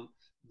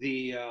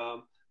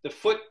 The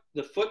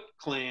Foot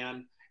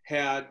Clan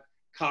had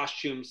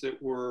costumes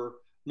that were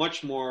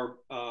much more,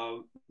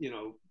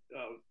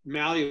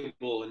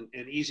 malleable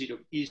and easy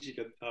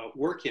to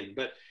work in.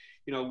 But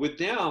with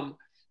them,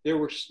 there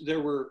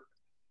were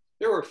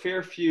a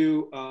fair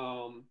few,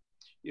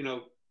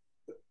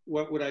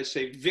 what would I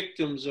say,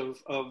 victims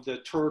of the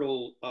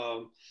turtle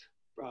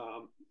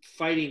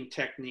fighting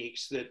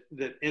techniques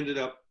that ended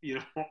up,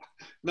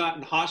 not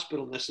in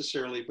hospital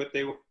necessarily, but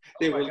they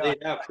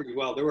laid out pretty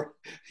well.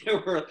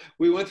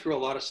 We went through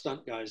a lot of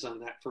stunt guys on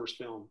that first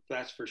film,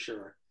 that's for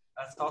sure.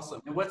 That's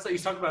awesome. And you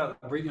talk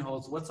about breathing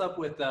holes. What's up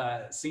with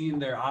seeing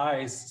their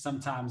eyes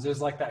sometimes?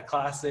 There's like that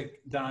classic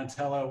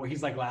Donatello where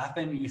he's like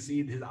laughing and you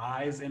see his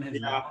eyes in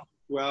his mouth.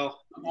 Well,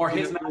 or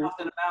his mouth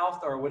in a mouth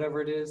or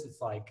whatever it is. It's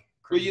like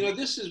crazy. Well,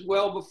 this is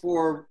well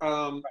before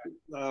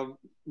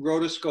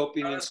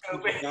rotoscoping and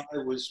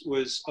CGI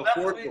was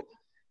affordable.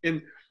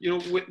 And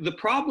the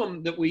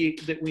problem that we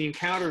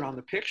encountered on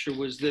the picture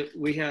was that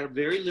we had a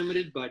very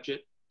limited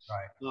budget,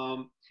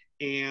 right?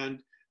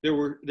 And there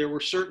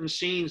were certain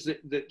scenes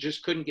that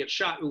just couldn't get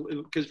shot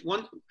because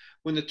when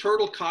the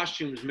turtle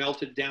costumes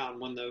melted down,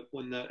 when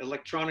the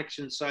electronics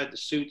inside the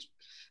suits,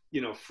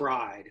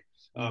 fried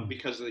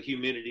because of the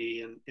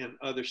humidity and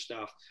other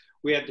stuff,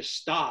 we had to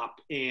stop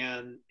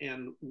and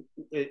in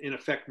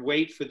effect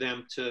wait for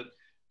them to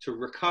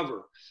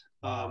recover.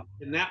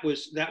 And that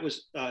was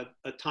a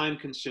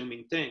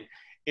time-consuming thing.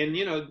 And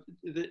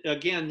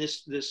again,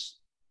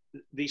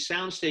 these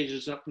sound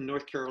stages up in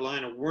North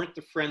Carolina weren't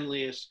the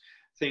friendliest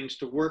things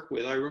to work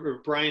with. I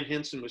remember Brian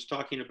Henson was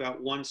talking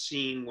about one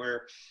scene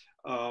where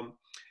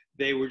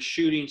they were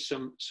shooting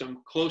some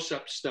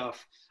close-up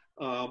stuff,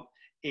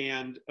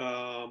 and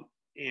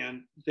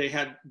they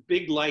had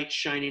big lights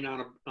shining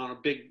on a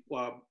big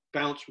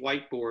bounce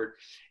whiteboard,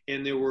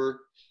 and there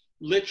were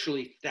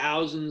literally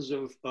thousands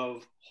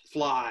of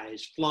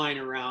flies flying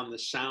around the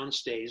sound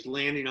stage,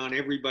 landing on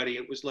everybody.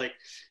 It was like,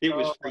 it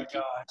was freaky.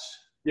 My gosh.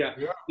 Yeah,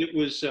 it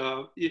was,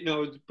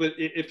 but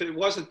if it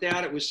wasn't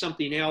that, it was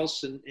something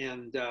else.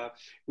 And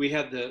we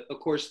had of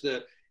course,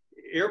 the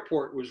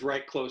airport was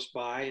right close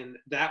by, and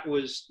that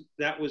was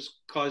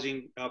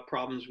causing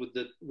problems with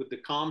the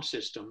comm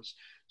systems.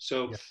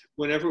 So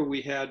whenever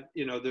we had,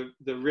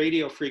 the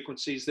radio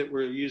frequencies that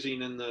we're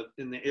using in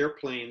the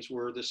airplanes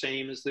were the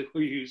same as they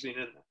were using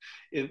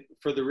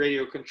for the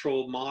radio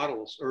controlled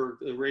models or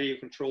the radio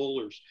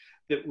controllers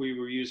that we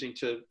were using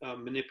to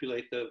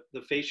manipulate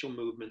the facial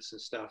movements and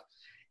stuff.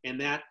 And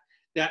that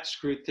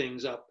screwed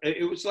things up.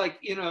 It was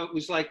like,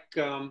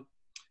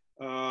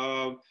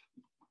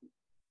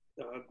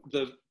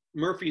 the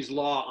Murphy's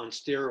Law on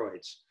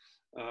steroids.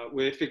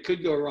 Where if it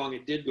could go wrong,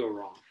 it did go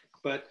wrong.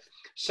 But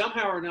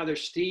somehow or another,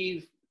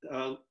 Steve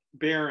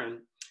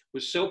Barron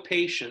was so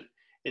patient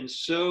and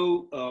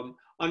so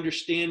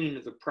understanding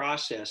of the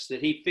process,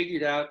 that he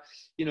figured out,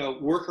 you know,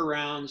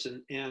 workarounds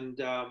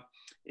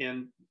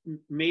and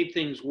made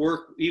things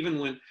work, even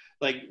when,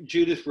 like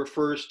Judith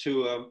refers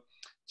to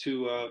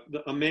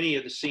many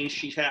of the scenes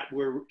she had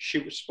where she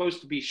was supposed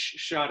to be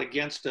shot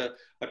against a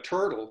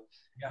turtle.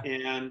 Yeah.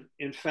 And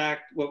in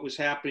fact, what was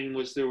happening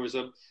was there was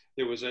a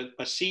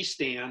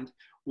C-stand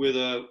with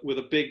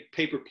a big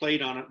paper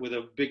plate on it with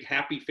a big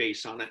happy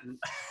face on it, and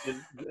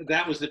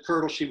that was the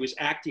turtle she was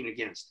acting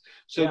against.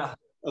 So yeah.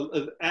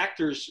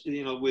 Actors,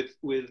 you know,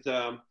 with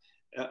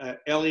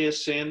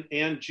Elias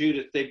and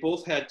Judith, they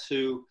both had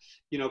to,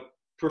 you know,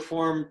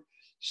 perform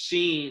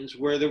scenes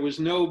where there was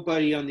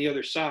nobody on the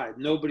other side,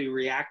 nobody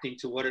reacting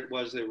to what it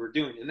was they were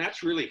doing. And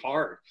that's really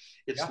hard.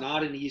 It's yeah.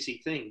 not an easy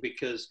thing,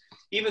 because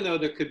even though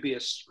there could be a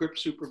script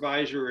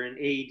supervisor or an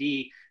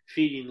AD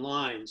feeding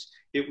lines,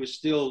 it was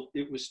still,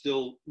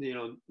 you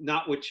know,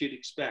 not what you'd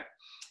expect.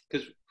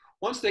 Because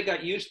once they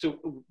got used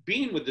to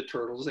being with the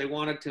turtles, they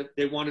wanted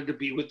to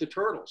be with the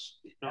turtles,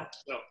 you know?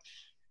 So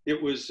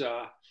it was,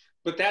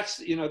 but that's,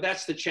 you know,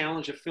 that's the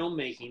challenge of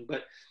filmmaking.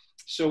 But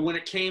so when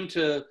it came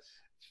to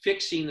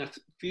fixing a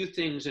few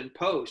things in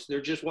post,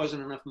 there just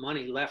wasn't enough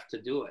money left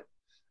to do it.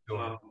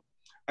 Sure.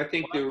 I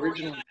think the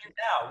original.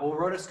 Now we'll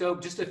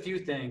rotoscope just a few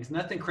things,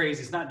 nothing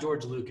crazy. It's not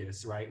George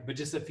Lucas, right? But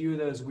just a few of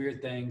those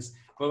weird things.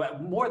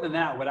 But more than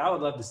that, what I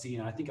would love to see,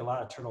 and I think a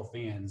lot of Turtle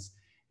fans,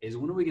 is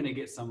when are we going to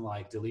get some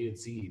like deleted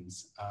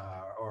scenes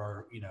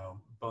or, you know,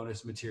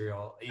 bonus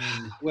material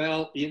in?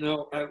 Well, you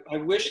know, I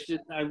wish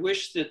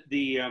that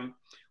the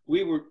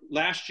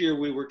last year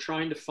we were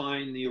trying to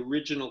find the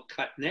original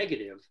cut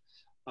negative,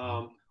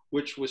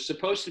 which was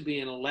supposed to be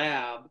in a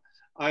lab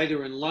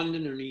either in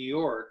London or New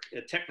York,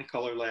 a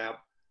Technicolor lab.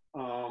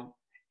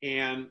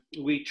 And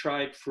we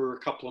tried for a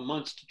couple of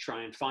months to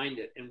try and find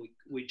it, and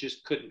we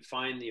just couldn't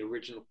find the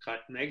original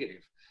cut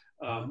negative.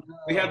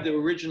 We had the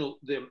original,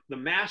 the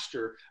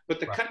master, but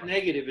the cut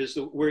negative is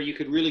where you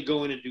could really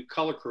go in and do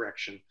color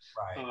correction.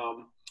 Right.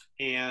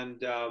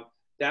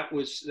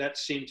 That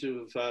seemed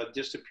to have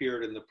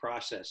disappeared in the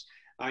process.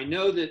 I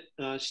know that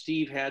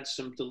Steve had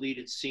some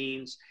deleted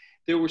scenes.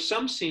 There were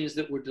some scenes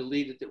that were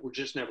deleted that were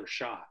just never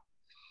shot.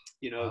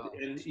 You know,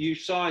 and you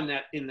saw in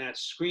that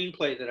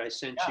screenplay that I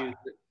sent you.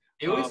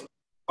 It was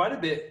quite a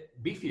bit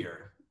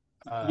beefier.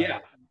 Yeah,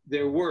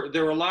 there were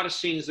a lot of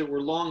scenes that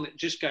were long that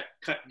just got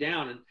cut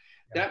down, and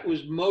that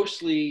was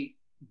mostly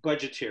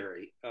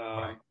budgetary.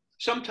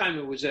 Sometime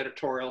it was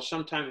editorial,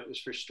 sometime it was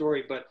for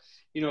story. But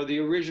you know, the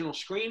original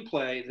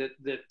screenplay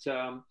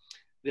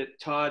that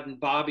Todd and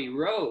Bobby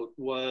wrote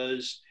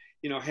was,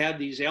 you know, had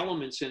these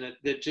elements in it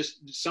that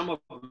just some of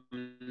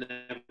them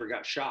never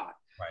got shot.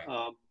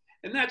 Right.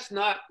 And that's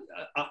not,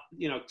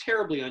 you know,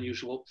 terribly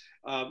unusual,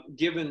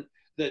 given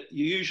that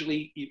you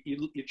usually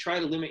you try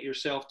to limit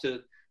yourself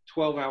to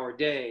 12-hour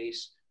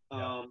days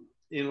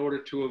in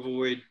order to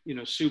avoid, you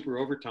know, super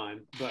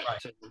overtime. But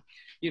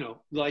you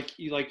know, like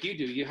you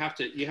do, you have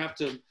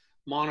to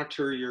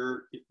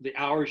monitor the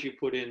hours you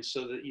put in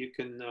so that you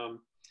can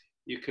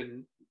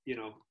you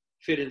know,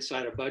 fit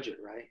inside a budget,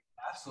 right?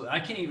 Absolutely. I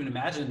can't even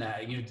imagine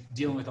that, you know,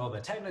 dealing with all the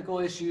technical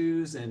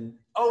issues and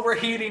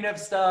overheating of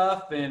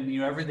stuff and,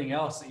 you know, everything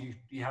else that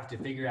you have to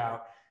figure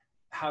out.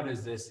 How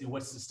does this,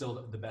 what's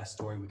still the best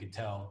story we could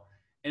tell?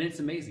 And it's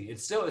amazing.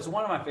 It's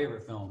one of my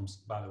favorite films,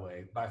 by the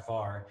way, by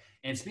far.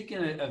 And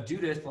speaking of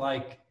Judith,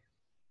 like,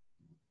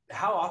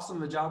 how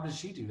awesome a job does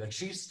she do? Like,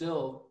 she's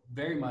still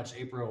very much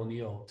April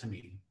O'Neil to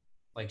me.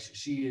 Like,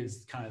 she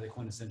is kind of the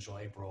quintessential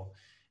April,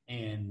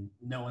 and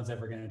no one's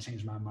ever going to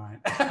change my mind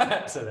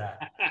to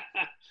that.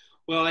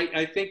 Well,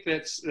 I think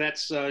that's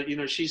you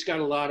know, she's got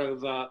a lot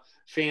of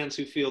fans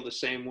who feel the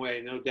same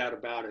way, no doubt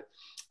about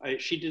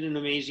it. She did an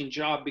amazing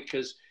job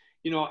because,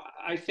 you know,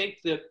 I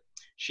think that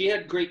she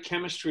had great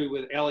chemistry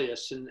with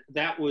Elias, and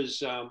that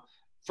was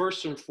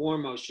first and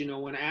foremost. You know,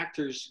 when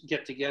actors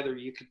get together,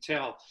 you could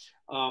tell,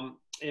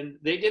 and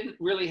they didn't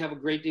really have a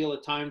great deal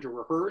of time to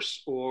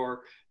rehearse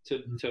or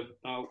to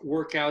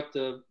work out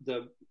the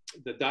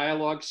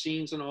dialogue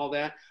scenes and all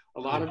that. A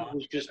lot of it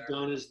was just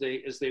done as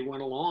they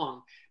went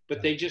along.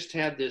 But they just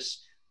had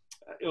this,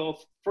 you know,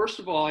 first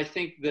of all, I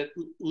think that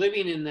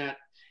living in that,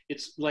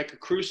 it's like a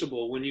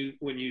crucible when you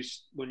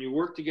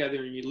work together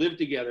and you live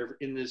together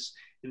in this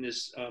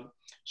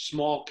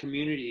small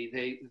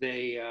community.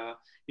 They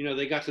you know,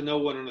 they got to know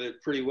one another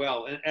pretty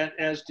well, and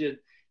as did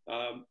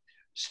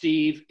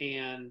Steve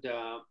and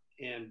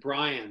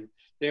Brian.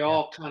 They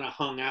all kind of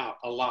hung out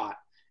a lot,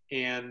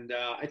 and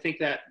I think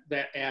that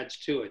adds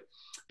to it.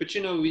 But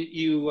you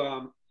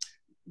know,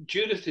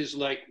 Judith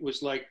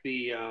was like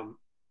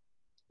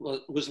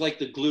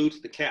the glue to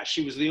the cast.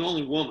 She was the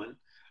only woman,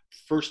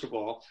 first of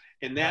all,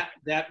 and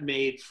that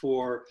made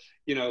for,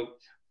 you know,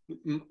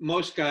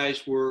 most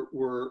guys were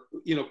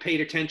you know, paid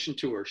attention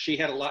to her. She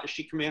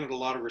commanded a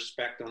lot of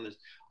respect on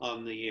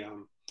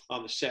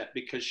the set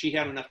because she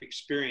had enough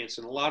experience,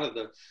 and a lot of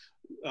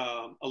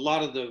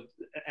the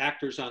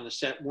actors on the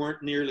set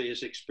weren't nearly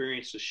as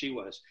experienced as she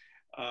was.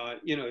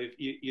 You know, if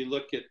you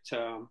look at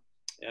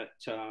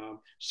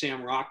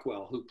Sam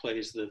Rockwell, who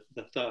plays the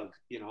thug.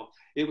 You know,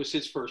 it was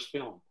his first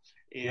film,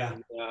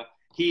 and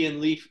he and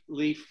Leaf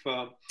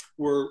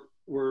were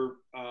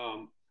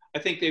I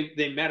think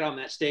they met on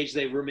that stage.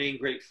 They remained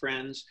great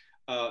friends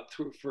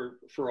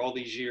for all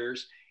these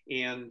years,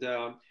 and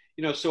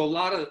you know, so a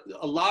lot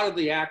of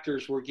the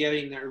actors were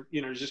getting their,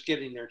 you know, just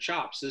getting their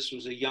chops. This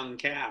was a young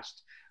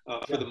cast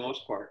for the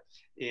most part,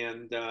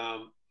 and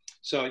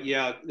so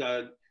yeah,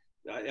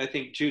 I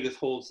think Judith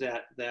holds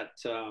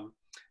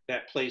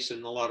that place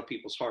in a lot of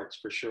people's hearts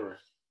for sure.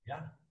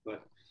 Yeah.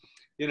 But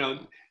you know,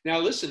 now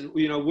listen,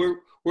 you know,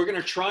 we're going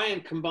to try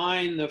and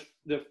combine the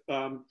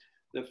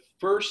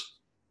first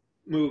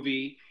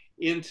movie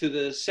into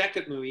the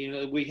second movie. You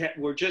know,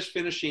 we're just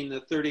finishing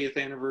the 30th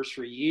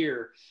anniversary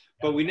year,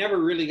 but we never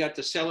really got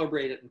to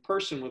celebrate it in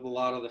person with a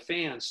lot of the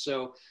fans.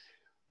 So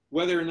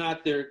whether or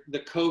not the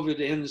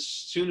COVID ends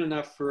soon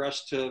enough for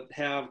us to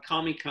have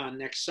Comic-Con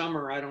next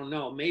summer, I don't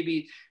know.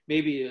 Maybe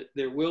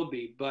there will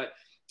be. But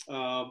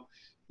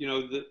you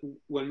know,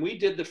 when we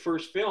did the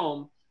first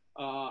film,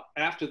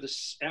 after the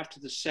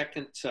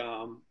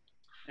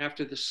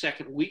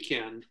second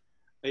weekend,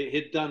 it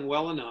had done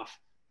well enough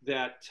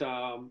that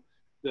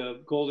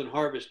the Golden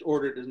Harvest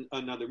ordered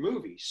another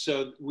movie.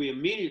 So we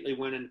immediately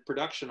went into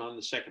production on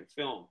the second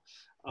film,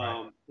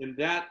 and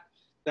that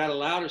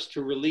allowed us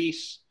to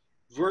release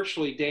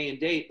virtually day and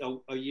date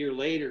a year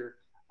later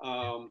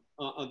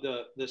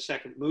the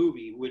second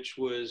movie, which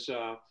was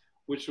a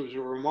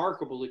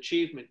remarkable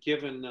achievement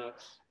given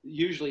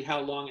usually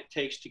how long it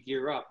takes to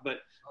gear up.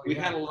 But we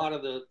had a lot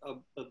of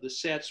the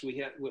sets. We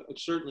had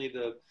certainly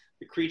the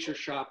creature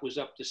shop was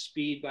up to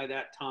speed by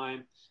that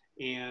time.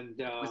 And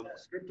was that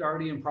script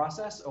already in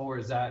process, or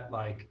is that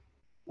like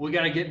we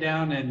got to get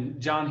down and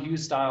John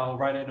Hughes style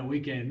right in a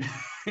weekend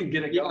and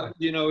get it going?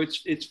 You know,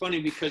 it's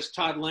funny because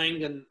Todd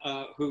Langdon,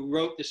 who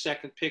wrote the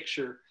second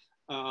picture,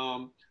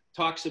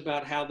 talks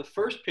about how the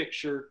first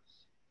picture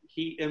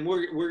and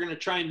we're going to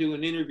try and do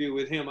an interview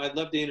with him. I'd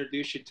love to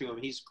introduce you to him.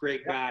 He's a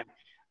great guy.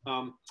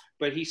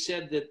 But he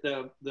said that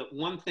the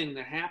one thing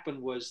that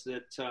happened was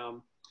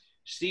that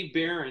Steve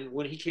Barron,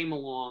 when he came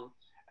along,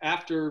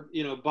 after,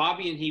 you know,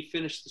 Bobby and he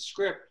finished the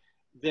script,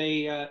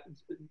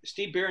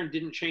 Steve Barron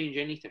didn't change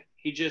anything.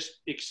 He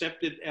just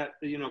accepted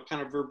you know,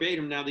 kind of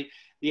verbatim. Now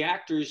the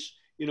actors,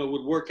 you know,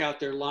 would work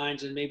out their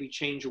lines and maybe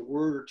change a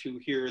word or two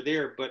here or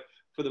there, but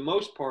for the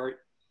most part,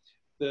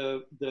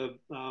 the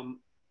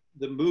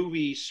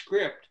movie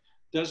script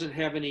doesn't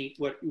have any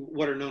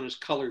what are known as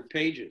colored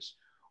pages,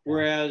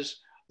 whereas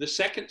the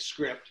second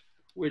script,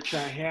 which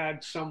I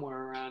had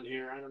somewhere around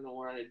here, I don't know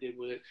what I did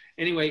with it.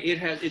 Anyway,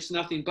 it's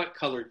nothing but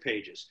colored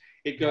pages.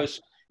 It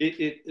goes,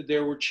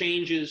 there were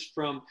changes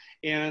from,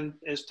 and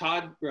as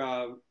Todd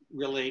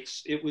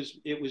relates, it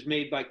was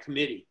made by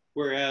committee,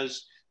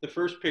 whereas the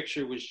first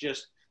picture was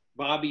just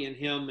Bobby and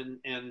him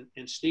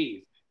and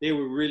Steve. They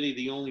were really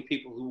the only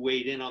people who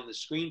weighed in on the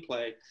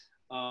screenplay,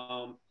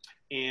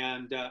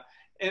 and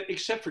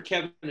except for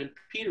Kevin and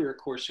Peter, of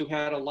course, who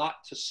had a lot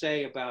to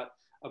say about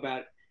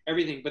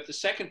everything. But the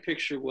second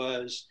picture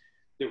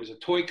there was a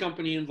toy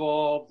company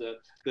involved.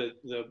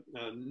 The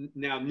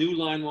now New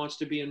Line wants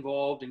to be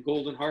involved, and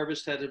Golden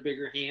Harvest had a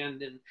bigger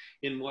hand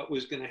in what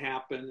was going to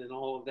happen and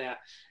all of that.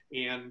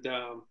 And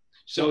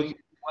so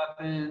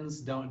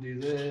weapons, don't do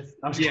this.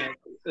 Yeah,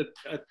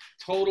 a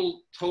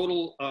total.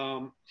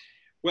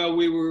 Well,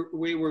 we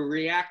were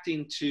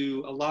reacting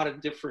to a lot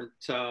of different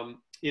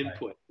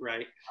input,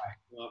 right?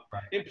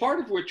 And part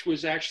of which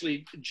was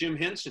actually Jim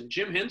Henson.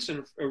 Jim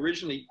Henson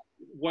originally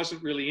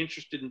wasn't really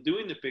interested in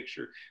doing the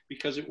picture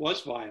because it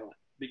was violent,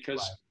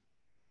 because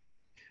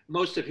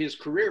most of his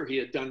career he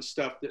had done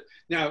stuff that,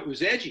 now it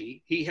was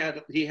edgy. He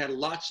had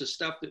lots of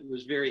stuff that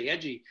was very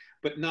edgy,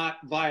 but not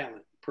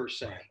violent per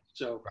se.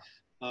 So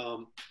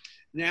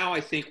now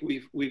I think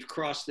we've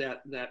crossed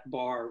that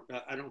bar.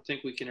 I don't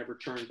think we can ever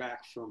turn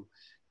back from,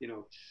 you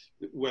know,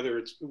 whether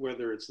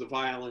it's the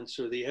violence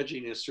or the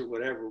edginess or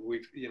whatever.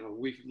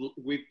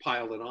 We've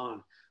piled it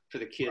on for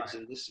the kids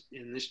in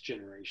this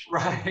generation.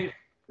 Right.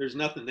 There's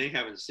nothing they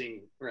haven't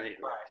seen. Right.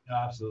 No,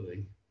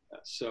 absolutely.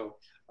 So,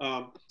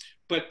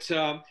 but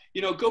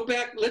you know,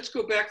 let's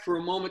go back for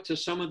a moment to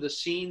some of the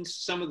scenes,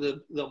 some of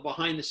the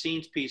behind the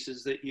scenes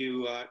pieces that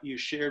you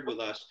shared with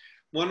us.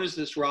 One is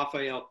this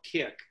Raphael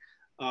kick.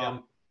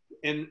 And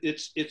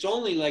it's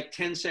only like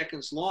 10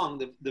 seconds long,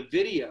 the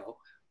video,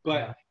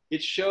 but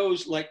it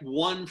shows like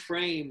one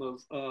frame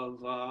of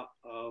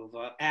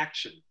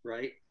action,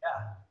 right?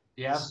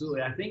 Yeah,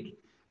 absolutely. I think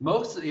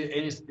most of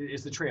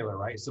it's the trailer,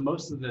 right? So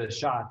most of the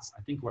shots,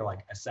 I think, were like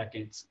a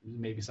second,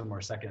 maybe somewhere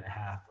a second and a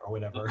half or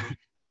whatever.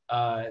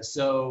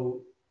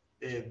 So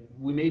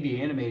we may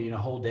be animating a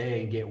whole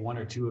day and get one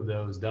or two of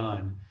those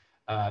done,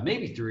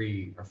 maybe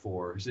 3 or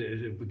 4. So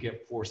if we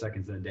get 4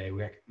 seconds in a day,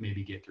 we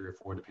maybe get 3 or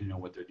 4 depending on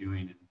what they're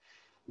doing. And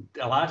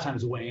a lot of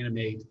times we'll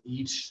animate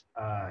each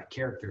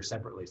character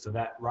separately. So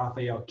that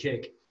Raphael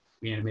kick,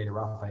 we animated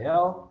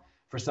Raphael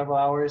for several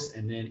hours,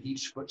 and then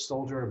each foot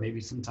soldier,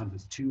 maybe sometimes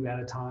it's 2 at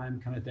a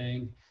time kind of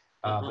thing.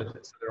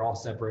 But so they're all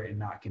separate and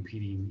not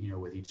competing, you know,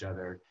 with each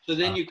other. So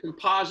then you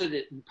composite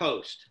it in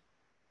post.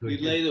 You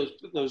lay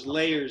those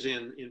layers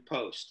in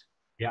post.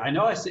 Yeah, I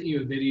know I sent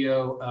you a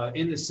video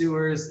in the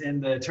sewers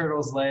in the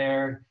turtles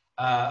lair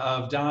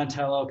of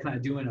Donatello kind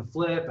of doing a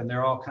flip, and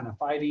they're all kind of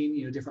fighting,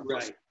 you know, different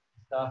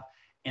stuff.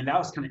 And that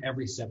was kind of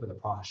every step of the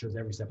process, shows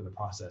every step of the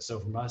process. So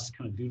from us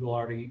kind of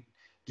doing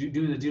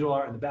the doodle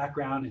art in the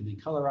background and then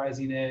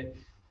colorizing it,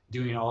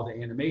 doing all the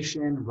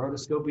animation,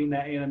 rotoscoping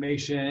that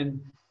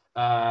animation,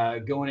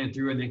 going in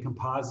through and then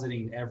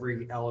compositing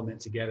every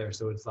element together.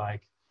 So it's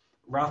like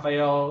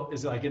Raphael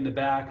is like in the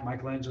back,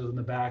 Michelangelo's in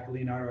the back,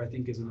 Leonardo I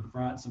think is in the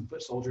front, some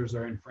foot soldiers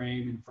are in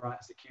frame in front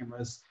as the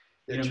cameras,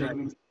 you know,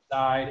 moving to the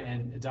side,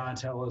 and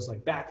Donatello's like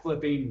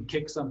backflipping,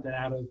 kick something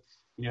out of,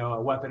 you know,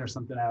 a weapon or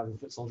something out of the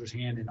foot soldier's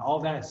hand, and all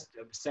that's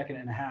a second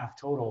and a half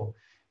total.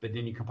 But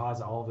then you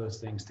composite all of those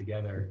things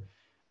together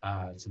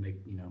to make,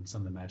 you know,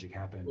 some of the magic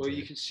happen. Well,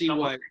 you can see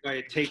why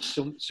it takes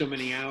so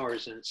many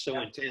hours and it's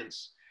so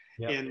intense.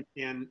 Yep.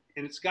 And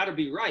it's got to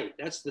be right.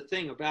 That's the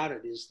thing about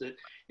it, is that,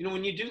 you know,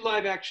 when you do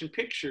live action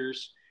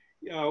pictures,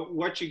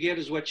 what you get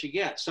is what you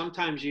get.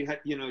 Sometimes you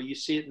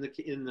see it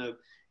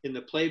in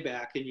the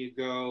playback and you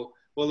go,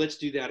 well, let's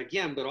do that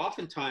again. But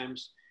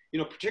oftentimes, you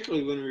know,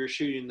 particularly when we were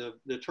shooting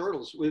the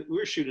turtles, we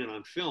were shooting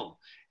on film,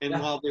 and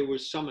while there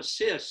was some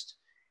assist,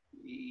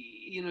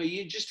 you know,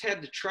 you just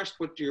had to trust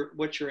what you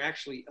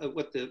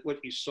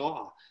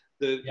saw.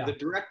 The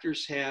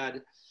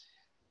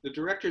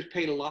directors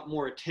paid a lot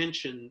more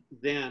attention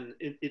then,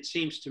 it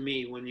seems to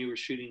me, when you were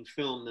shooting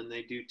film than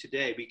they do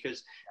today,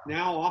 because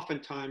now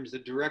oftentimes the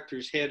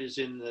director's head is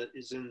in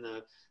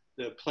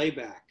the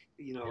playback,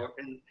 you know,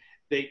 and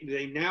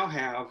they now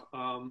have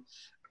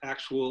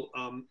actual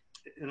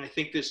and I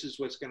think this is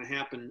what's going to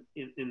happen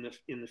in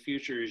the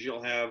future, is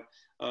you'll have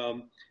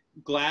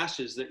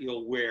glasses that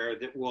you'll wear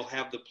that will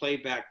have the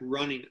playback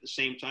running at the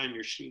same time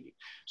you're shooting,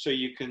 so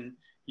you can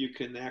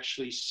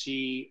actually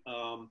see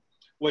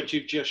what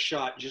you've just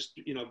shot, just,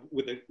 you know,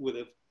 with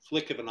a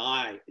flick of an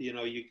eye. You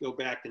know, you go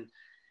back and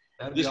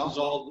this is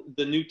all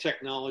the new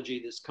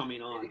technology that's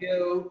coming on.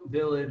 Video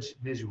Village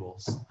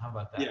visuals. How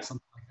about that? Yeah.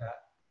 Something like that.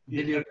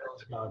 Video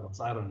Village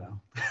goggles. I don't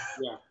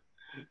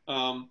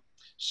know.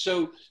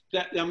 So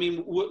that, I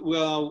mean,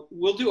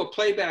 we'll do a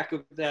playback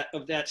of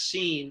that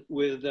scene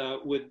with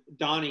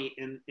Donnie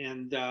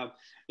and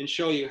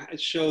show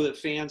the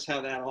fans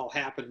how that all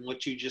happened,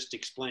 what you just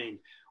explained,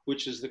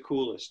 which is the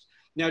coolest.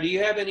 Now, do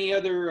you have any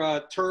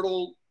other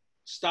turtle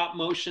stop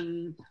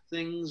motion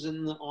things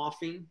in the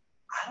offing?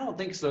 I don't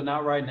think so.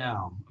 Not right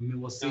now. I mean,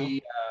 we'll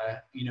see,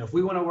 you know, if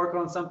we want to work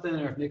on something,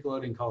 or if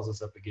Nickelodeon calls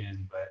us up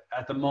again, but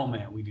at the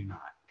moment we do not.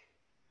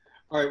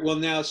 All right. Well,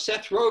 now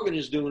Seth Rogen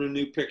is doing a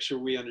new picture,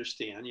 we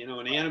understand, you know,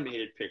 an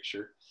animated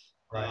picture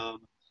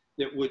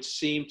that would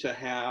seem to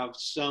have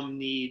some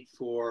need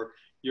for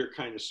your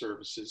kind of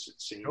services,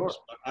 it seems. Sure.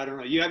 But I don't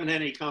know. You haven't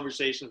had any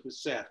conversations with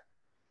Seth?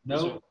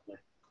 No.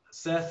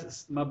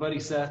 Seth, my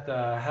buddy Seth,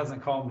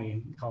 hasn't called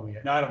me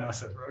yet. No, I don't know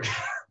Seth Rogen.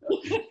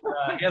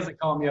 He hasn't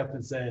called me up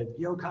and said,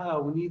 "Yo,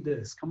 Kyle, we need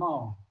this. Come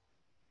on."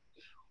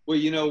 Well,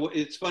 you know,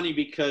 it's funny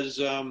because,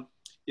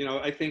 you know,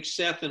 I think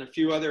Seth and a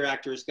few other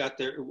actors got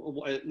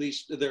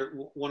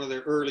one of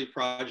their early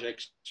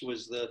projects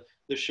was the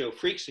show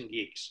Freaks and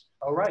Geeks.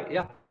 Oh, right,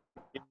 yeah.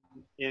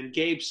 And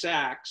Gabe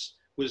Sachs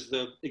was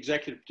the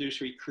executive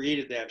producer. He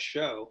created that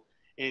show.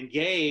 And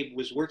Gabe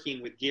was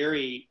working with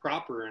Gary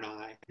Cropper and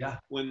I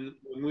when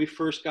we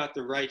first got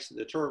the rights to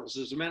the Turtles.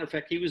 As a matter of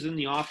fact, he was in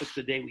the office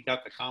the day we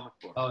got the comic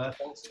book. Oh,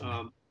 that's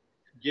awesome.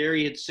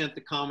 Gary had sent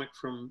the comic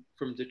from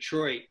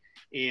Detroit,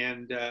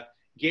 and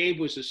Gabe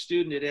was a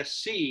student at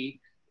SC,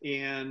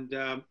 and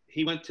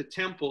he went to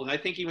Temple. I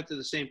think he went to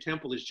the same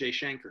Temple as Jay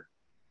Schenker.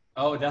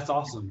 Oh, that's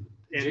awesome.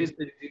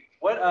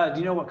 What do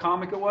you know what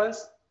comic it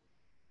was?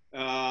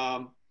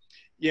 Yeah,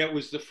 it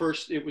was the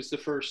first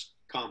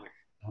comic.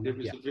 It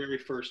was the very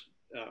first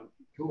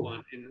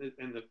one,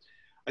 and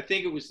I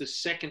think it was the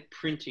second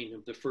printing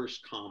of the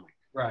first comic.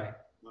 Right.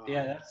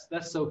 Yeah,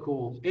 that's so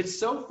cool. It's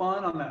so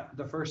fun on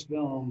the first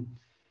film,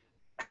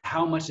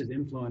 how much is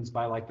influenced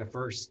by like the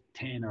first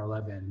 10 or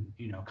 11,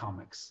 you know,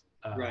 comics.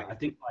 Right. I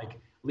think like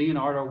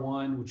Leonardo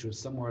 1, which was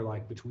somewhere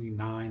like between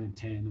 9 and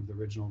 10 of the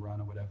original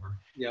run or whatever,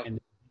 and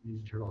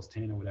Ninja Turtles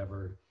 10 or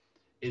whatever,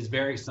 is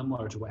very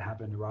similar to what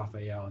happened to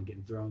Raphael and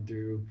getting thrown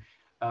through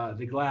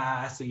the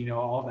glass and, you know,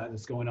 all that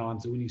that's going on.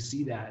 So when you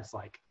see that, it's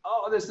like,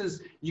 oh,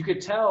 you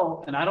could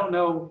tell, and I don't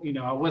know, you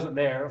know, I wasn't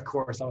there, of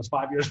course, I was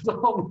 5 years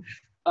old,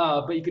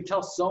 but you could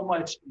tell so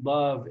much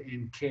love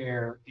and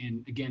care,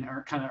 and again,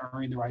 kind of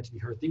earning the right to be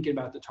heard, thinking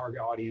about the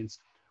target audience,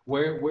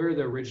 where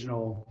the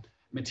original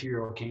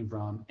material came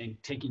from, and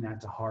taking that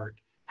to heart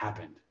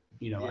happened,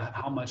 you know,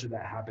 how much of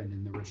that happened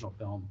in the original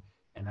film,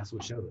 and that's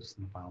what shows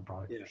in the final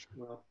product. Yeah, sure.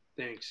 Well,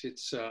 thanks.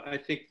 It's, I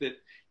think that,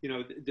 you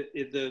know,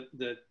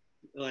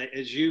 like,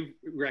 as you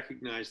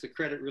recognize, the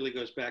credit really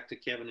goes back to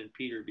Kevin and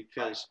Peter,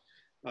 because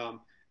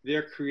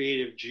their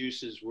creative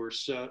juices were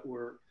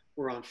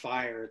on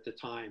fire at the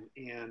time.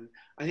 And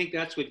I think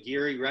that's what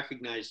Gary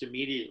recognized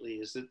immediately,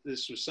 is that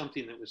this was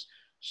something that was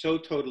so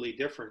totally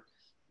different.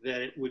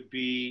 that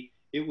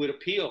it would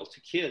appeal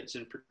to kids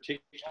in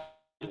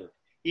particular,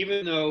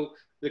 even though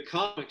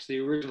the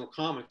original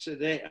comics,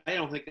 I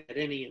don't think they had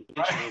any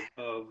intention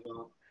of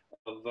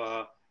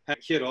having a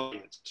kid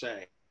audience,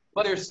 say.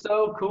 But they're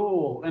so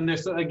cool, and they're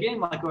so, again,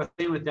 like I was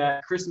saying with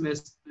that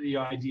Christmas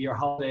idea or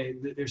holiday.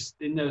 There's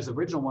in those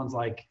original ones,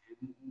 like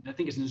I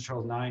think it's Ninja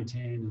Turtles 9,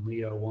 10, and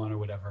Leo 1 or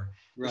whatever.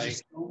 Right. There's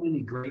just so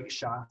many great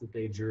shots that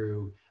they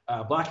drew,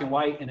 black and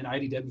white, and then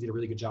IDW did a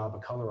really good job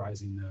of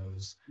colorizing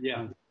those.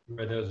 Yeah.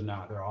 Where those or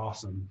not, they're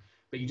awesome.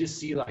 But you just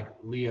see like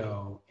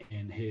Leo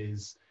and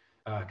his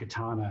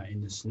katana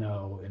in the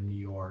snow in New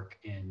York,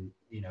 and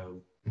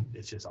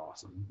it's just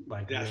awesome.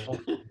 Like yeah.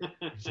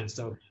 it's just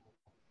so.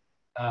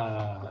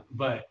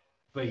 But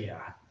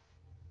yeah.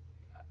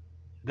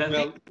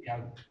 Yeah.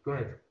 Go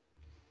ahead.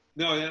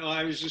 No,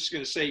 I was just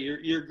going to say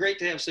you're great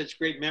to have such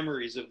great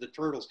memories of the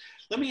Turtles.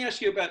 Let me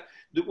ask you about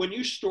when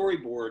you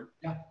storyboard,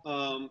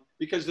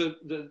 because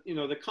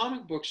the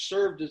comic book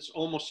served as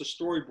almost a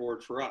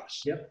storyboard for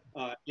us. Yep.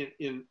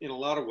 In a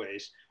lot of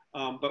ways.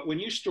 But when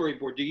you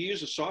storyboard, do you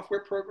use a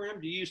software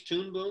program? Do you use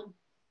Toon Boom?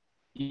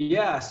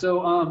 Yeah,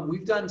 so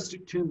we've done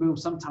Toon Boom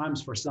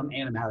sometimes for some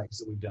animatics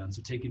that we've done.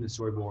 So taking the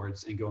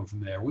storyboards and going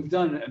from there. We've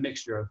done a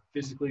mixture of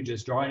physically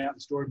just drawing out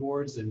the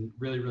storyboards and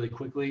really, really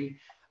quickly.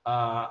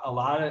 A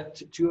lot of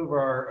two of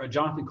our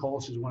Jonathan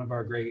Kolsch is one of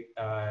our great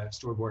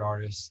storyboard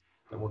artists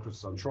that worked with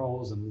us on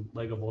Trolls and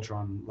Lego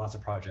Voltron, lots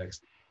of projects.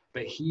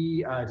 But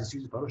he just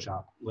uses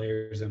Photoshop,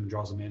 layers them,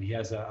 draws them in. He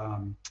has a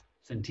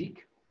Cintiq,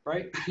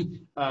 right?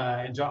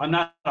 And I'm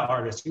not an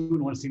artist. You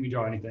wouldn't want to see me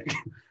draw anything.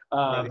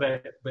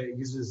 Right. But he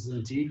uses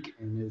Cintiq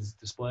in his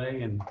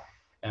display and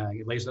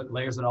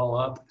layers it all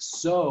up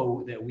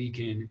so that we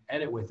can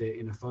edit with it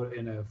in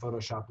a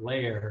Photoshop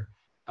layer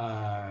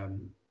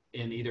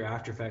in either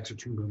After Effects or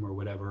Toon Boom or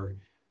whatever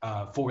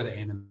for the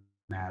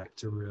animatic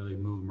to really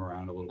move them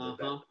around a little bit.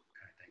 Kind of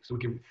thing. So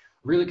we can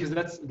really, because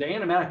that's the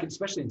animatic,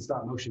 especially in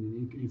stop motion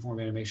and any form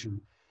of animation,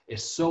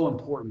 is so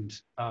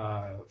important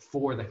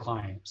for the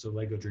client. So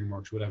Lego,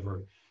 DreamWorks,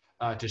 whatever,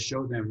 to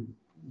show them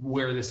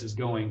where this is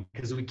going,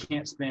 because we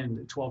can't spend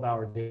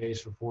 12-hour days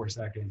for 4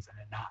 seconds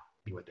and not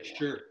be what they want.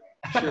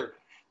 Sure.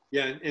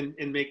 Yeah,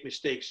 and make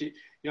mistakes.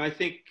 I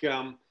think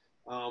a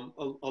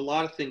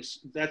lot of things.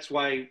 That's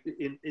why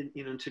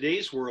in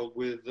today's world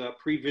with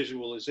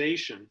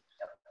pre-visualization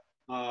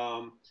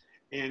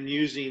and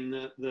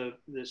using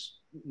this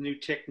new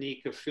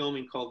technique of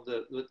filming called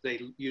that they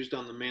used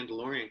on The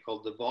Mandalorian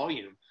called the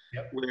volume,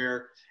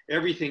 where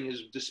everything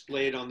is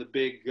displayed on the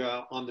big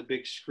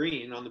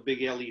screen, on the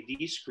big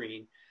LED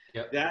screen.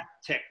 That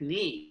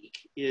technique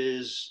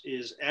is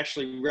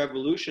actually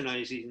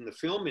revolutionizing the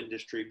film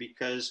industry,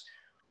 because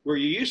where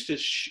you used to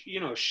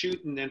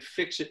shoot and then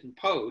fix it in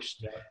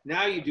post,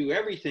 now you do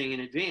everything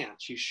in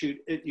advance. You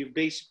shoot it, you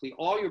basically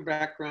all your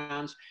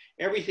backgrounds,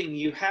 everything,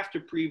 you have to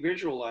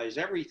pre-visualize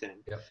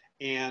everything.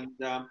 And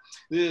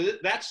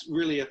that's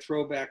really a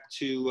throwback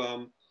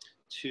to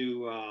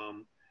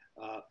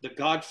The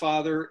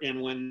Godfather,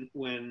 and when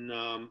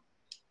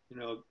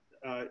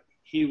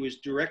he was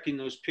directing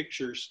those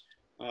pictures.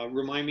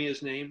 Remind me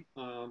his name.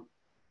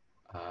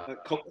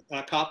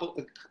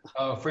 Coppola.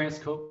 Oh, Francis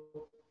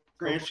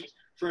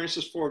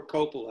Ford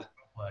Coppola.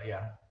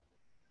 Yeah.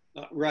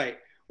 Right.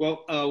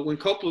 Well, when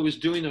Coppola was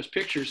doing those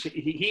pictures,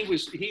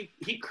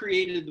 he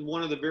created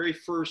one of the very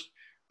first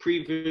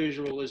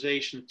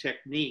pre-visualization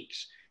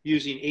techniques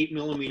using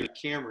 8mm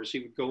cameras. He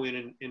would go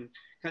in and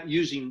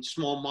using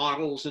small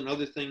models and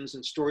other things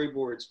and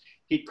storyboards,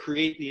 he'd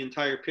create the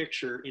entire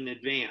picture in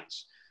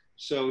advance.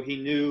 So he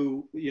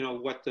knew,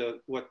 what to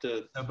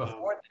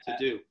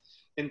do.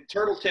 And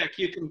Turtle Tech,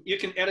 you can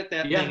edit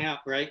that thing out,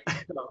 right?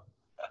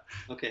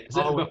 Okay.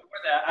 So before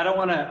that, I don't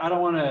want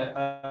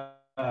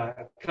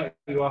to cut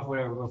you off.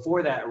 Whatever.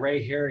 Before that,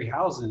 Ray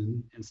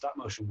Harryhausen in stop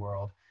motion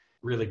world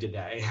really did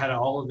that. It had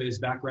all of his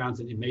backgrounds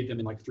and it made them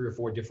in like 3 or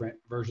 4 different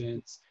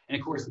versions. And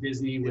of course,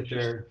 Disney with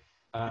their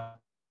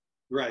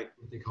right,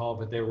 what they call it,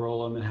 but they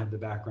roll them and have the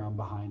background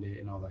behind it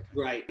and all that kind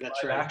of right. stuff.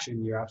 That's right.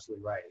 Action, you're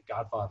absolutely right.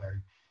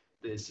 Godfather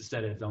is to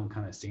set its own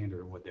kind of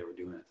standard of what they were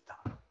doing at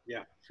the time.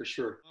 Yeah, for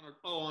sure.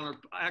 On an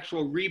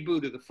actual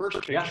reboot of the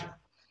first picture.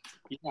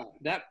 Yeah,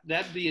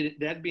 that'd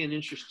be an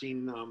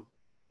interesting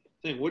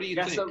thing. What do you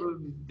think? So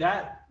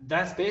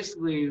that's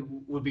basically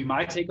would be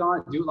my take on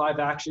it. Do live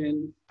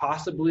action,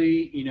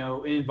 possibly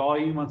in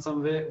volume on some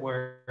of it,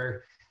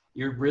 where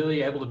you're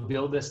really able to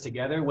build this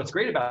together. And what's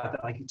great about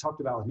that, like you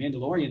talked about with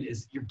Mandalorian,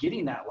 is you're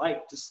getting that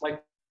light, just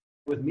like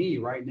with me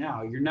right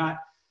now. You're not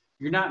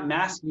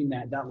masking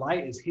that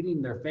light is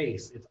hitting their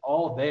face. It's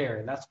all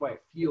there. That's why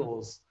it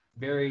feels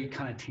very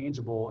kind of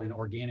tangible and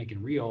organic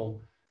and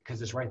real,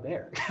 because it's right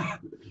there. Right.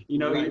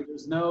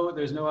 There's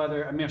no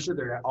other, I'm sure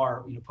there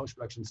are,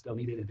 post-production still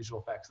needed and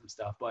visual effects and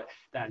stuff, but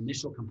that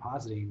initial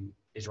compositing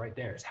is right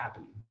there. It's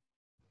happening.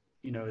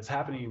 It's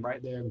happening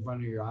right there in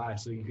front of your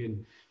eyes. So you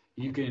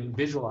can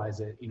visualize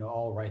it,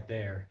 all right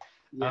there.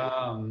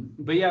 Yeah.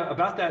 But yeah,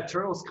 about that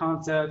Turtles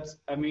concept,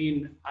 I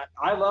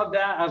love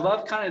that. I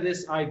love kind of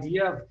this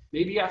idea of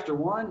maybe after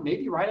 1,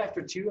 maybe right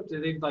after 2,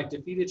 after they've like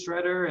defeated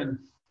Shredder and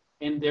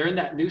and they're in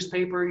that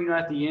newspaper, you know,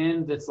 at the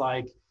end that's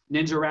like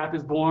Ninja Rap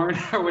is born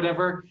or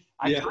whatever.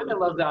 I kind of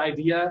love the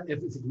idea. If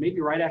it's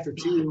maybe right after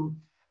 2,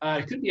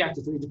 it could be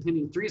after 3,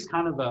 depending. 3 is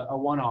kind of a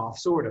one-off,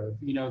 sort of,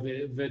 you know, of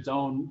its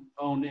own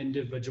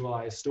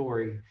individualized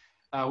story,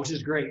 which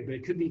is great. But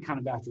it could be kind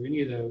of after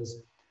any of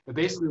those. But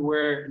basically,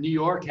 where New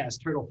York has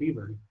turtle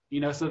fever,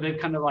 you know, so they've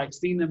kind of like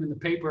seen them in the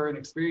paper and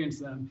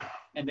experienced them,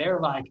 and they're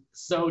like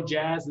so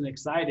jazzed and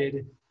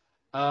excited.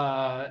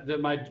 That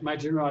my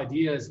general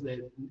idea is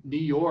that New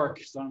York,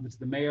 so if it's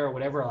the mayor or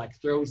whatever, like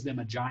throws them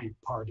a giant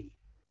party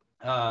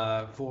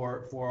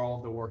for all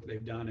of the work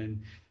they've done,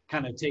 and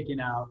kind of taking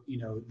out, you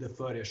know, the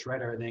Foot as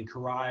Shredder, and then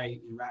Karai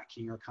and Rat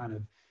King are kind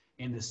of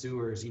in the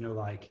sewers, you know,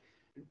 like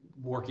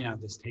working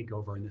out this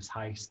takeover and this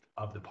heist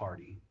of the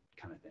party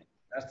kind of thing.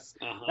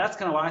 That's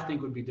kind of what I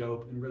think would be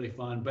dope and really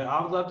fun. But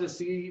I would love to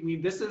see, I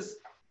mean, this is,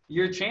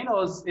 your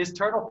channel is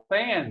Turtle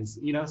fans,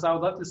 you know, so I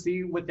would love to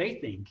see what they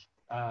think.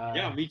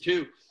 Yeah, me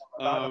too.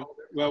 Well,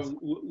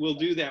 we'll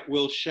do that.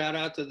 We'll shout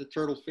out to the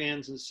Turtle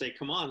fans and say,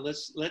 come on,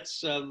 let's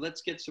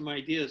get some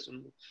ideas,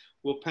 and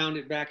we'll pound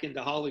it back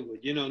into Hollywood.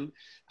 You know,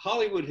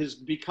 Hollywood has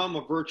become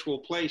a virtual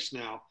place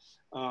now,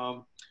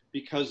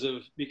 because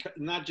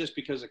not just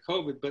because of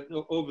COVID, but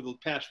over the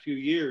past few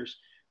years,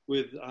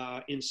 with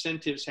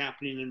incentives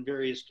happening in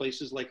various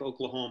places like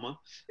Oklahoma,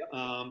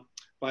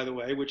 by the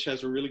way, which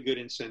has a really good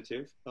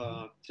incentive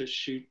to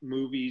shoot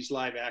movies,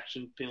 live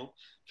action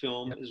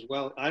film as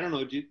well. I don't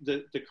know, do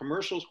the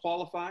commercials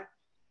qualify?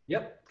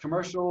 Yep,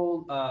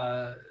 commercial.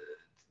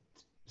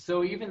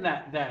 So even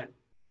that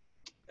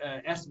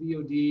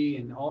SVOD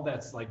and all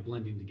that's like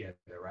blending together,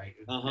 right?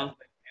 Netflix,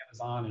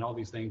 Amazon, and all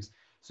these things.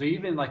 So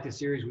even like the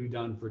series we've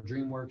done for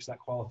DreamWorks that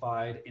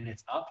qualified, and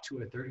it's up to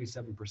a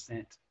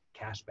 37%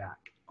 cash back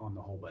on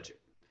the whole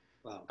budget.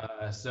 Wow.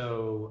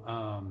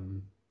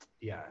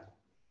 Yeah.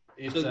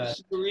 So this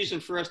is the reason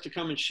for us to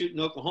come and shoot in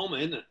Oklahoma,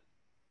 isn't it?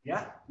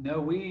 Yeah.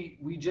 No, we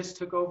just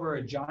took over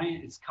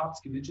it's Cops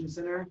Convention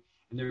Center,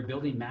 and they're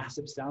building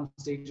massive sound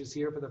stages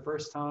here for the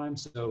first time.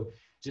 So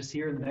just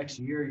here in the next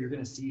year, you're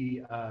going to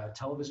see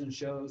television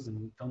shows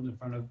and filmed in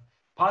front of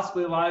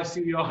possibly a live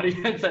studio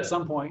audience at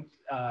some point,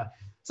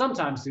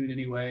 sometime soon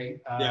anyway.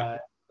 The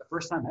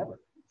first time ever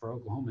for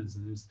Oklahomans,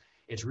 and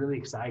it's really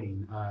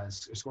exciting.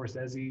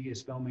 Scorsese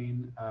is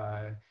filming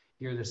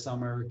here this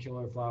summer,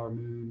 Killer Flower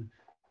Moon,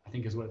 I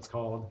think is what it's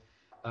called,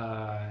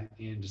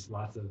 and just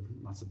lots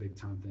of big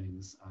time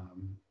things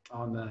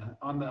on the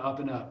up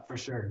and up for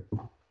sure.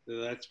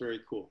 That's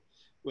very cool.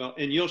 Well,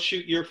 and you'll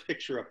shoot your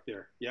picture up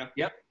there, yeah?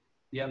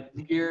 Yep.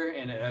 Here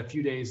and a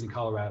few days in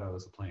Colorado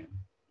is the plan.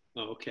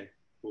 Oh, okay,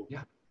 cool.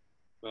 Yeah.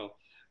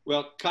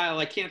 Well, Kyle,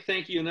 I can't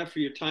thank you enough for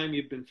your time.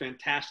 You've been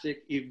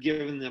fantastic. You've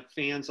given the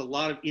fans a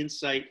lot of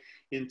insight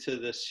into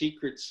the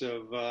secrets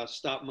of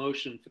stop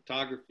motion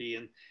photography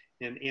and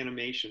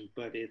animation.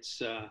 But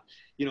it's,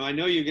 you know, I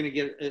know you're going to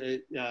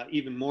get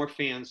even more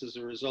fans as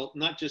a result,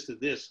 not just of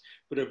this,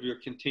 but of your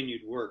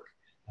continued work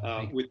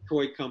with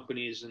toy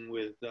companies and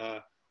with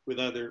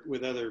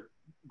other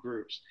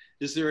groups.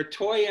 Is there a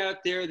toy out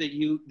there that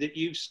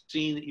you've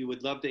seen that you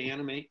would love to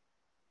animate?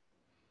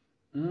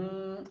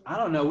 I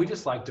don't know. We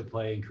just like to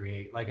play and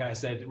create. Like I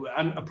said,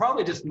 I'm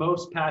probably just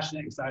most passionate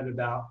and excited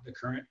about the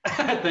current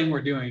thing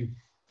we're doing.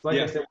 So like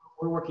I said,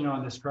 we're working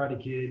on this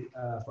Karate Kid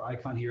for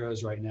Icon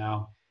Heroes right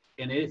now,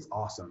 and it's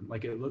awesome.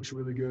 Like it looks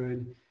really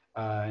good,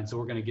 and so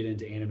we're going to get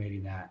into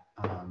animating that.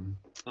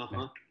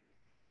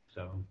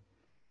 So.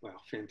 Wow,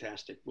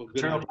 fantastic. Well,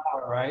 good. Turtle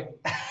power, right?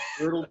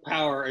 Turtle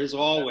power as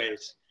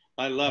always.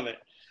 I love it.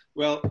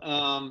 Well,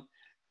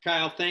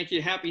 Kyle, thank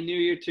you. Happy New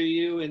Year to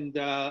you, and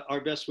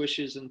our best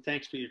wishes, and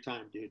thanks for your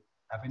time, dude.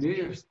 Happy New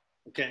Year's.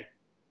 Okay.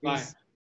 Peace. Bye.